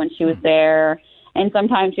yesterday when she was there, and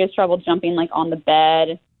sometimes she has trouble jumping, like, on the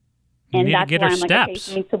bed. And you need that's to get why her I'm steps. like, okay,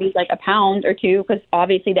 she needs to be, like, a pound or 2, because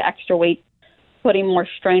obviously the extra weight's putting more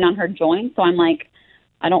strain on her joints. So I'm like,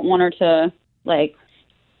 I don't want her to, like,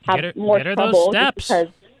 have more get her trouble. Those steps. Because,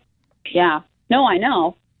 yeah. No, I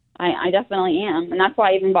know. I definitely am. And that's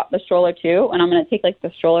why I even bought the stroller, too. And I'm going to take, like,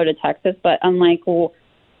 the stroller to Texas. But I'm like, well,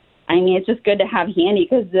 I mean, it's just good to have handy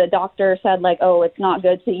because the doctor said, like, oh, it's not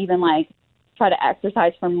good to even, like, try to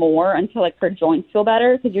exercise for more until, like, her joints feel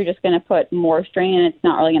better because you're just going to put more strain and it's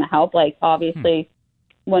not really going to help. Like, obviously,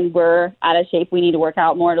 when we're out of shape, we need to work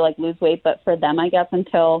out more to, like, lose weight. But for them, I guess,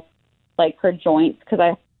 until, like, her joints, because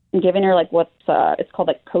I'm giving her, like, it's called,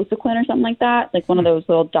 like, Cosequin or something like that, like one of those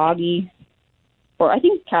little doggy, or I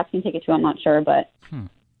think cats can take it too, I'm not sure, but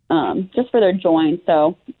just for their joints.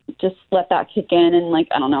 So just let that kick in like,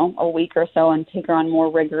 I don't know, a week or so and take her on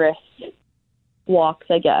more rigorous walks,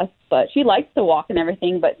 I guess. But she likes to walk and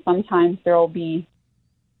everything, but sometimes there will be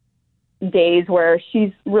days where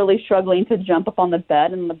she's really struggling to jump up on the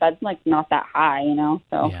bed and the bed's like not that high,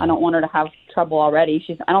 so yeah. I don't want her to have trouble already.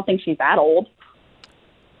 I don't think she's that old.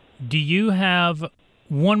 Do you have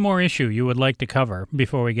one more issue you would like to cover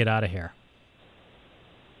before we get out of here?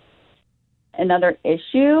 Another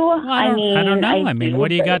issue? Well, I don't know. I mean, what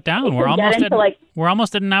do you got down? We're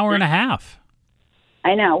almost at an hour and a half.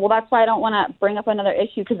 I know. Well, that's why I don't want to bring up another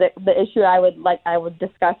issue because the issue I would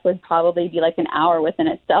discuss would probably be like an hour within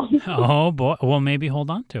itself. Oh boy. Well, maybe hold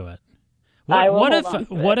on to it.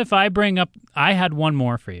 What if I bring up? I had one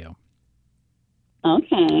more for you.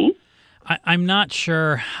 Okay. I'm not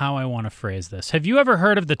sure how I want to phrase this. Have you ever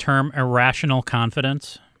heard of the term irrational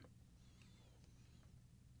confidence?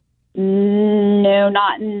 No,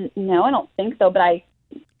 I don't think so. But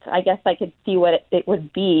I guess I could see what it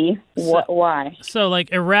would be. Why? So,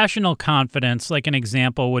 like, irrational confidence, like an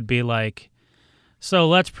example would be like, so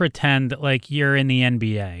let's pretend that, like, you're in the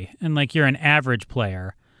NBA and, like, you're an average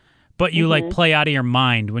player, but you, like, play out of your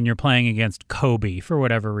mind when you're playing against Kobe for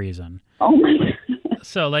whatever reason. Oh, my God.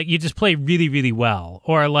 So, like, you just play really, really well.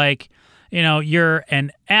 Or, like, you know, you're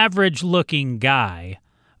an average-looking guy,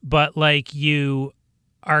 but, like, you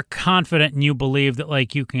are confident and you believe that,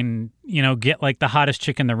 like, you can, you know, get, like, the hottest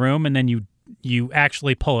chick in the room, and then you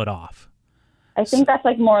actually pull it off. I think that's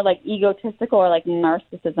like more like egotistical or like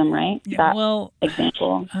narcissism, right? Yeah, that well,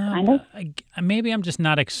 example, kind of. Maybe I'm just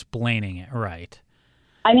not explaining it right.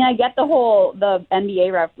 I mean, I get the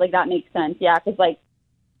NBA ref, like that makes sense, yeah, because like,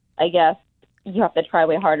 I guess you have to try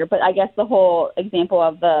way harder, but I guess the whole example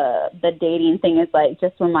of the dating thing is like,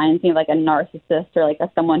 just reminds me of like a narcissist or like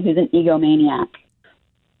someone who's an egomaniac.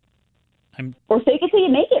 Or fake it till you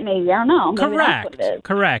make it, maybe. I don't know. Maybe Correct. That's what it is.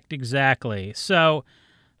 Correct. Exactly. So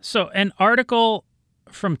an article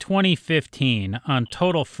from 2015 on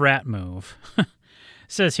Total Frat Move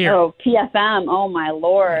says here. Oh, PFM. Oh, my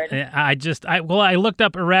Lord. I looked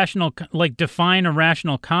up define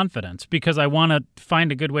irrational confidence because I want to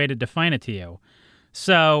find a good way to define it to you.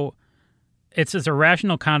 So it says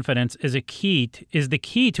irrational confidence is the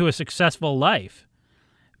key to a successful life.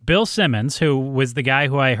 Bill Simmons, who was the guy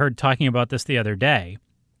who I heard talking about this the other day,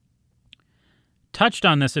 touched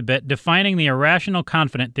on this a bit, defining the irrational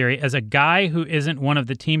confident theory as a guy who isn't one of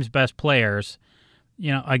the team's best players,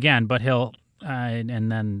 you know, again, but he'll,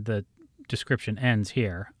 and then the description ends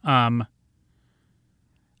here. I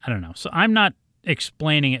don't know. So I'm not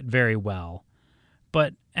explaining it very well,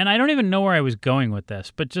 and I don't even know where I was going with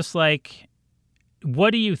this, but just like, what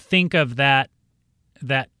do you think of that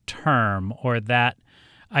term or that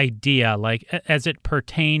idea, like, as it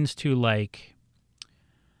pertains to, like,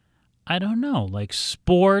 I don't know, like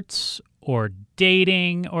sports or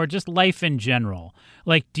dating or just life in general?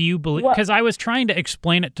 Like, do you believe, because I was trying to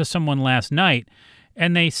explain it to someone last night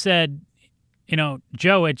and they said, you know,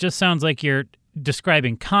 Joe, it just sounds like you're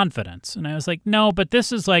describing confidence. And I was like, no, but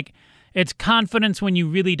this is like, it's confidence when you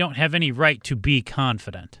really don't have any right to be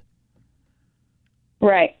confident.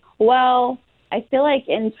 Right. Well, I feel like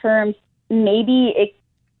in terms, maybe it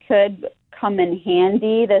could come in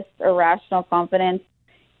handy, this irrational confidence,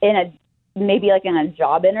 in a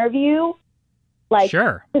job interview. Like,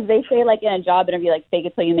 sure. Because they say, like, in a job interview, like, fake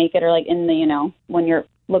it till you make it, or like in the, you know, when you're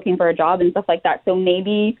looking for a job and stuff like that. So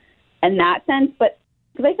maybe in that sense, but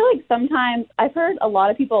because I feel like sometimes I've heard a lot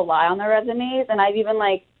of people lie on their resumes, and I've even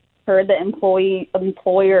like heard that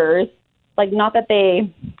employers, like, not that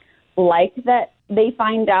they like that they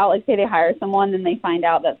find out, like, say they hire someone and they find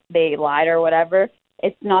out that they lied or whatever.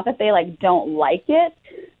 It's not that they like don't like it,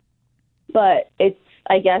 but it's,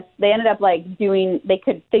 I guess they ended up like they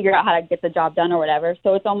could figure out how to get the job done or whatever.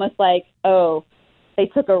 So it's almost like, oh, they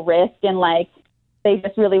took a risk and like they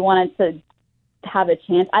just really wanted to have a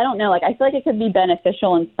chance. I don't know. Like, I feel like it could be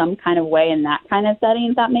beneficial in some kind of way in that kind of setting,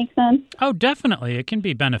 if that makes sense. Oh, definitely. It can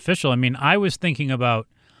be beneficial. I mean, I was thinking about,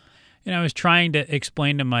 you know, I was trying to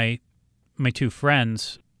explain to my two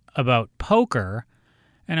friends about poker,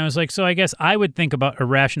 and I was like, so I guess I would think about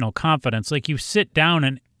irrational confidence. Like, you sit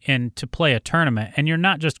down and to play a tournament, and you're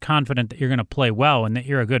not just confident that you're going to play well and that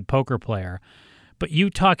you're a good poker player, but you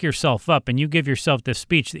talk yourself up and you give yourself this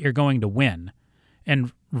speech that you're going to win.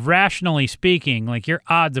 And rationally speaking, like, your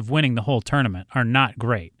odds of winning the whole tournament are not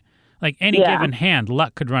great. Like, any given hand,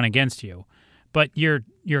 luck could run against you. But you're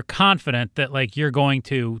confident that, like, you're going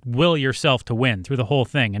to will yourself to win through the whole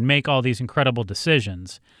thing and make all these incredible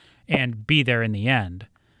decisions and be there in the end.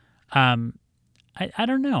 I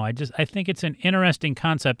don't know. I think it's an interesting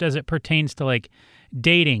concept as it pertains to, like,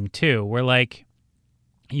 dating too, where, like,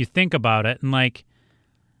 you think about it and, like,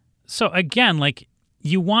 so again, like,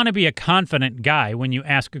 you want to be a confident guy when you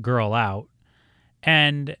ask a girl out.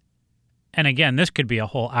 And again, this could be a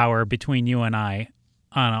whole hour between you and I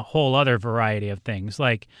on a whole other variety of things,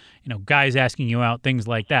 like, you know, guys asking you out, things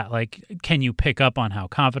like that. Like, can you pick up on how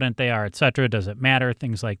confident they are, et cetera? Does it matter?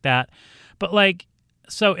 Things like that. But, like,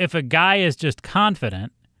 so if a guy is just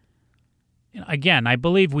confident, you know, again, I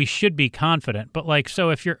believe we should be confident, but, like, so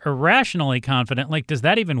if you're irrationally confident, like, does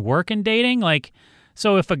that even work in dating? Like,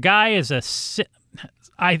 so if a guy is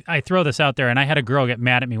I throw this out there, and I had a girl get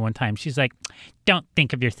mad at me one time. She's like, don't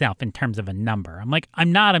think of yourself in terms of a number. I'm like,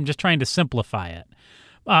 I'm not. I'm just trying to simplify it.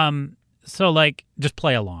 So, like, just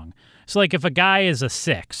play along. So, like, if a guy is a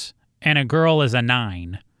 6 and a girl is a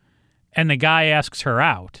 9, and the guy asks her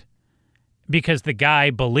out because the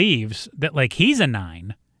guy believes that, like, he's a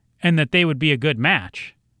 9 and that they would be a good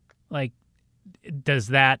match, like, does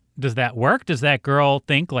that work? Does that girl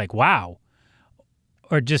think like, wow?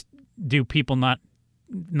 Or just do people not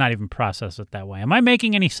even process it that way? Am I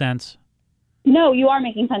making any sense? No, you are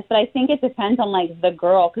making sense, but I think it depends on like the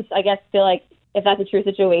girl, because I guess feel like if that's a true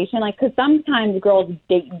situation, like because sometimes girls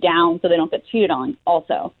date down so they don't get cheated on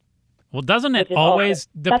also. Well, doesn't it always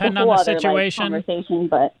depend on the situation? Like, conversation,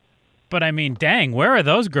 but I mean, dang, where are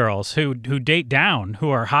those girls who date down, who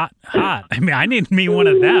are hot? I mean, I need to meet one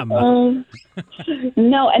of them.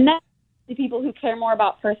 No, and that's the people who care more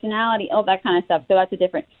about personality, that kind of stuff. So that's a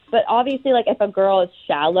different. But obviously, like if a girl is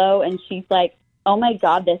shallow and she's like, oh my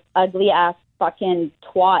God, this ugly ass fucking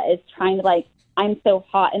twat is trying to like, I'm so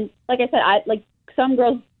hot. And like I said, some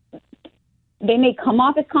girls, they may come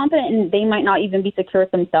off as confident and they might not even be secure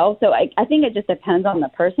with themselves. So I think it just depends on the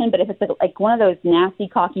person. But if it's like one of those nasty,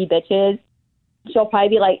 cocky bitches, she'll probably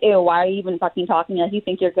be like, ew, why are you even fucking talking? Like, you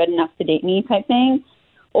think you're good enough to date me type thing.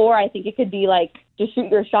 Or I think it could be like, just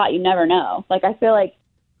shoot your shot. You never know. Like, I feel like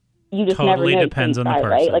you just never know. Totally depends on the person.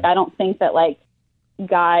 Right? Like, I don't think that like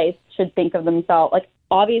guys should think of themselves. Like,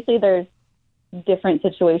 obviously there's different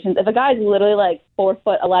situations. If a guy's literally like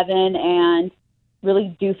 4'11" and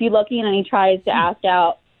really doofy looking and he tries to ask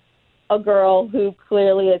out a girl who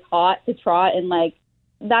clearly is hot to trot, and like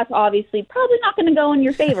that's obviously probably not going to go in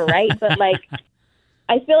your favor, right? But like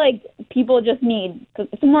I feel like people just need,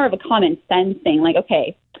 it's more of a common sense thing, like,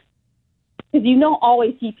 okay, because you don't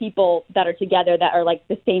always see people that are together that are like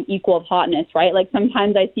the same equal of hotness, right? Like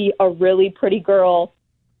sometimes I see a really pretty girl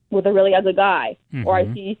with a really ugly guy, or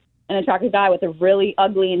I see an attractive guy with a really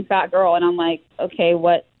ugly and fat girl, and I'm like, okay,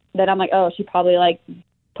 what? Then I'm like, oh, she probably like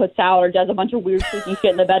puts out or does a bunch of weird freaky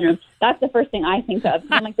shit in the bedroom. That's the first thing I think of.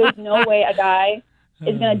 I'm like, there's no way a guy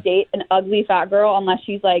is going to date an ugly fat girl unless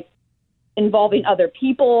she's like involving other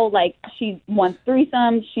people. Like she wants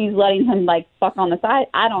threesomes. She's letting him like fuck on the side.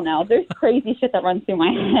 I don't know. There's crazy shit that runs through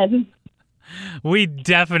my head. We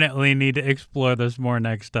definitely need to explore this more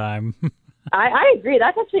next time. I agree.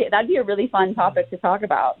 That'd be a really fun topic to talk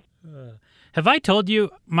about. Have I told you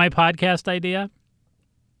my podcast idea?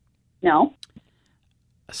 No.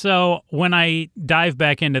 So when I dive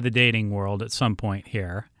back into the dating world at some point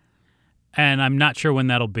here, and I'm not sure when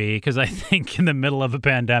that'll be because I think in the middle of a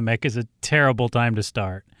pandemic is a terrible time to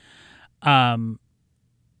start.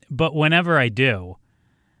 But whenever I do,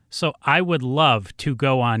 so I would love to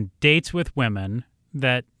go on dates with women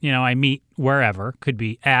that, I meet wherever. Could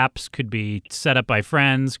be apps, could be set up by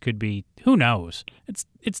friends, could be, who knows?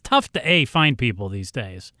 It's tough to find people these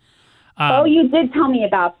days. You did tell me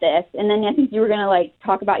about this, and then I think you were going to like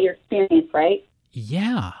talk about your experience, right?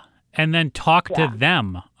 Yeah, and then talk to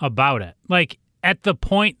them about it. Like at the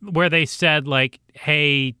point where they said like,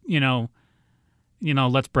 hey,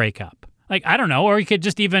 let's break up. Like, I don't know, or you could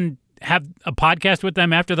just even have a podcast with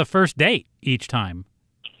them after the first date each time.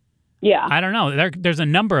 Yeah. I don't know. There's a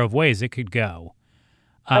number of ways it could go.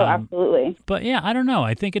 Absolutely. But yeah, I don't know.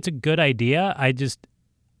 I think it's a good idea. I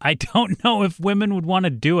don't know if women would want to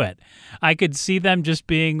do it. I could see them just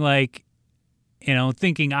being like,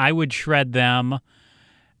 thinking I would shred them.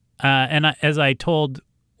 As I told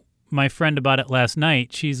my friend about it last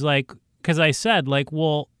night, she's like, because I said like,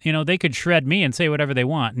 well, they could shred me and say whatever they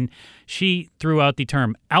want. And she threw out the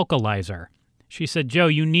term alkalizer. She said, Joe,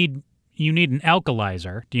 you need an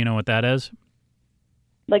alkalizer. Do you know what that is?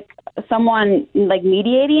 Like someone like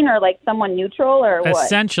mediating or like someone neutral or what?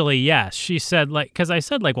 Essentially, yes. She said like, because I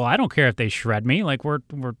said like, well, I don't care if they shred me. Like we're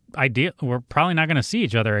probably not going to see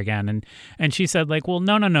each other again. And she said like, well,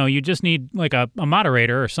 no. You just need like a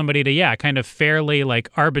moderator or somebody to kind of fairly like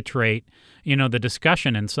arbitrate, the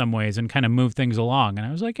discussion in some ways and kind of move things along. And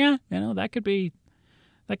I was like, yeah, that could be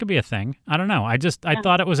a thing. I don't know. I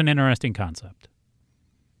thought it was an interesting concept.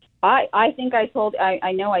 I think I told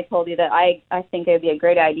you that I think it would be a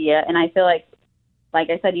great idea, and I feel like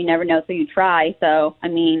I said, you never know till you try. So I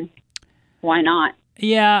mean, why not?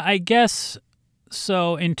 Yeah, I guess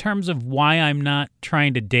so. In terms of why I'm not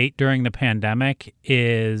trying to date during the pandemic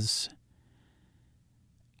is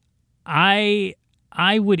I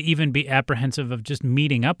would even be apprehensive of just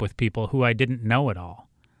meeting up with people who I didn't know at all.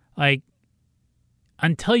 Like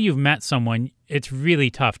until you've met someone, it's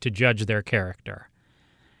really tough to judge their character.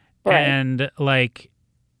 Right. And like,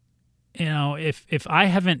 if I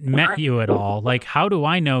haven't met you at all, like, how do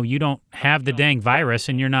I know you don't have the dang virus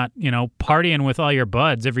and you're not, partying with all your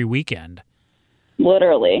buds every weekend?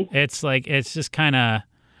 Literally. It's like, it's just kind of,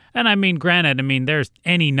 and I mean, granted, there's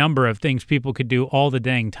any number of things people could do all the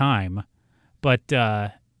dang time, but,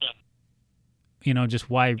 just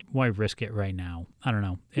why risk it right now? I don't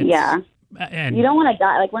know. And you don't want to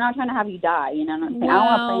die. Like, we're not trying to have you die. You know what I'm saying? I don't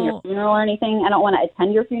want to plan your funeral or anything. I don't want to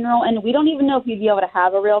attend your funeral. And we don't even know if you'd be able to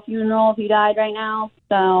have a real funeral if you died right now.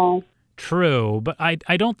 So true, but I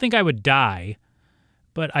don't think I would die,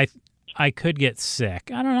 but I could get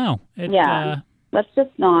sick. I don't know. Let's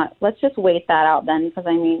just wait that out then, because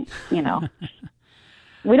I mean, you know,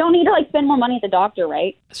 we don't need to like spend more money at the doctor,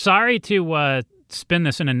 right? Sorry to spin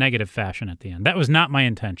this in a negative fashion at the end. That was not my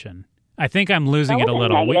intention. I think I'm losing it a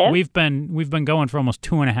little. We've been going for almost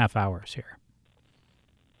 2.5 hours here.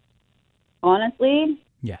 Honestly,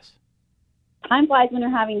 yes. Time flies when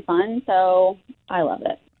you're having fun, so I love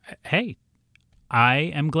it. Hey,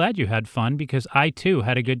 I am glad you had fun because I too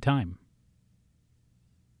had a good time.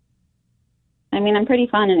 I mean, I'm pretty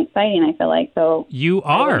fun and exciting, I feel like, so you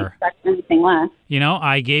I wouldn't are. expect anything less. You know,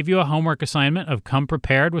 I gave you a homework assignment of come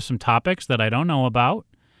prepared with some topics that I don't know about,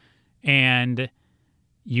 and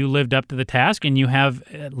you lived up to the task, and you have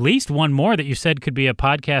at least one more that you said could be a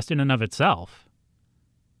podcast in and of itself.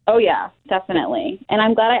 Oh, yeah, definitely. And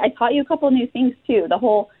I'm glad I taught you a couple of new things, too.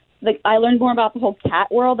 I learned more about the whole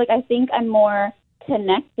cat world. Like, I think I'm more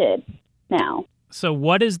connected now. So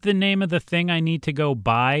what is the name of the thing I need to go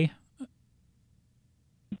buy?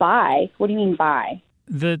 Buy? What do you mean buy?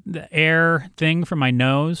 The air thing for my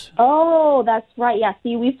nose. Oh, that's right. Yeah,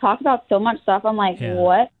 see, we've talked about so much stuff. I'm like,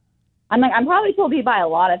 What? I'm probably told to buy a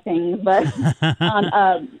lot of things, but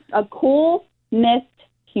a cool mist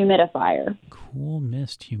humidifier. Cool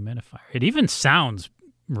mist humidifier. It even sounds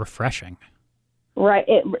refreshing. Right.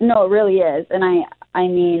 It really is. And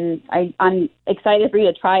I'm excited for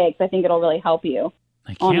you to try it because I think it'll really help you.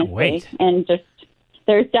 I can't wait. And just,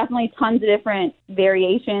 there's definitely tons of different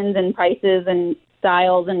variations and prices and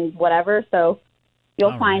styles and whatever. So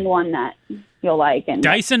you'll find one that you'll like. And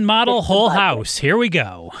Dyson model whole house. Here we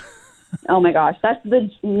go. Oh my gosh. That's the,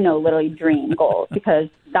 literally dream goal because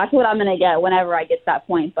that's what I'm going to get whenever I get to that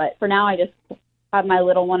point. But for now, I just have my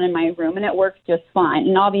little one in my room and it works just fine.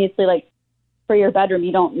 And obviously, like, for your bedroom,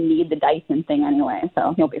 you don't need the Dyson thing anyway,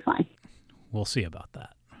 so you'll be fine. We'll see about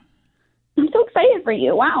that. I'm so excited for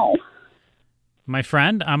you. Wow. My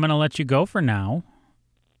friend, I'm going to let you go for now.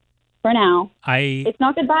 For now. It's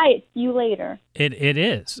not goodbye. It's see you later. It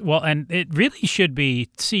is. Well, and it really should be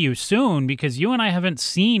see you soon because you and I haven't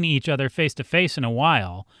seen each other face to face in a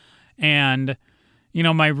while. And,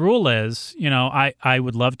 my rule is, I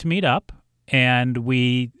would love to meet up. And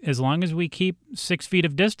as long as we keep 6 feet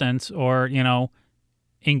of distance or,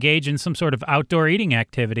 engage in some sort of outdoor eating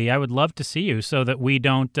activity, I would love to see you so that we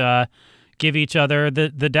don't give each other the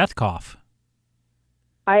death cough.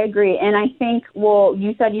 I agree. And I think,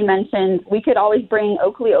 you mentioned we could always bring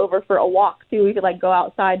Oakley over for a walk, too. We could, go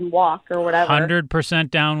outside and walk or whatever.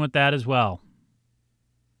 100% down with that as well.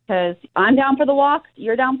 Because I'm down for the walks,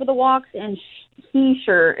 you're down for the walks, and he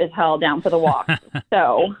sure is hell down for the walks.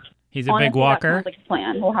 So... He's a big walker. That sounds like a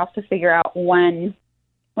plan. We'll have to figure out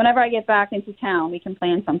whenever I get back into town, we can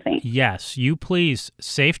plan something. Yes, you please.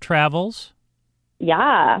 Safe travels.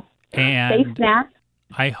 Yeah. And safe snacks.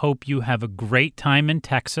 I hope you have a great time in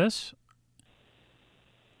Texas.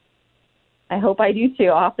 I hope I do too.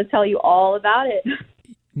 I'll have to tell you all about it.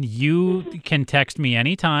 You can text me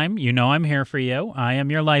anytime. I'm here for you. I am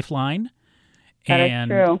your lifeline. That is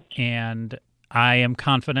true. And I am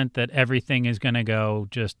confident that everything is going to go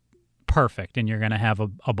just perfect and you're going to have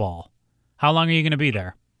a ball. How long are you going to be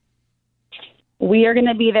there? We are going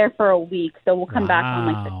to be there for a week, so we'll come back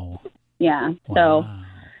on Wow. So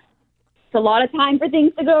it's a lot of time for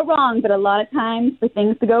things to go wrong, but a lot of time for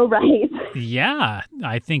things to go right. Yeah,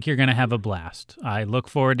 I think you're going to have a blast. I look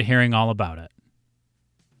forward to hearing all about it.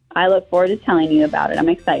 I look forward to telling you about it. I'm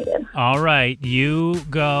excited. All right, you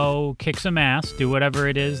go kick some ass, do whatever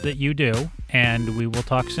it is that you do, and we will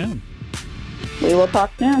talk soon. We will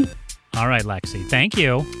talk soon. All right, Lexi. Thank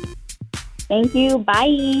you. Thank you.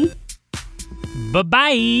 Bye.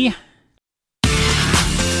 Bye-bye.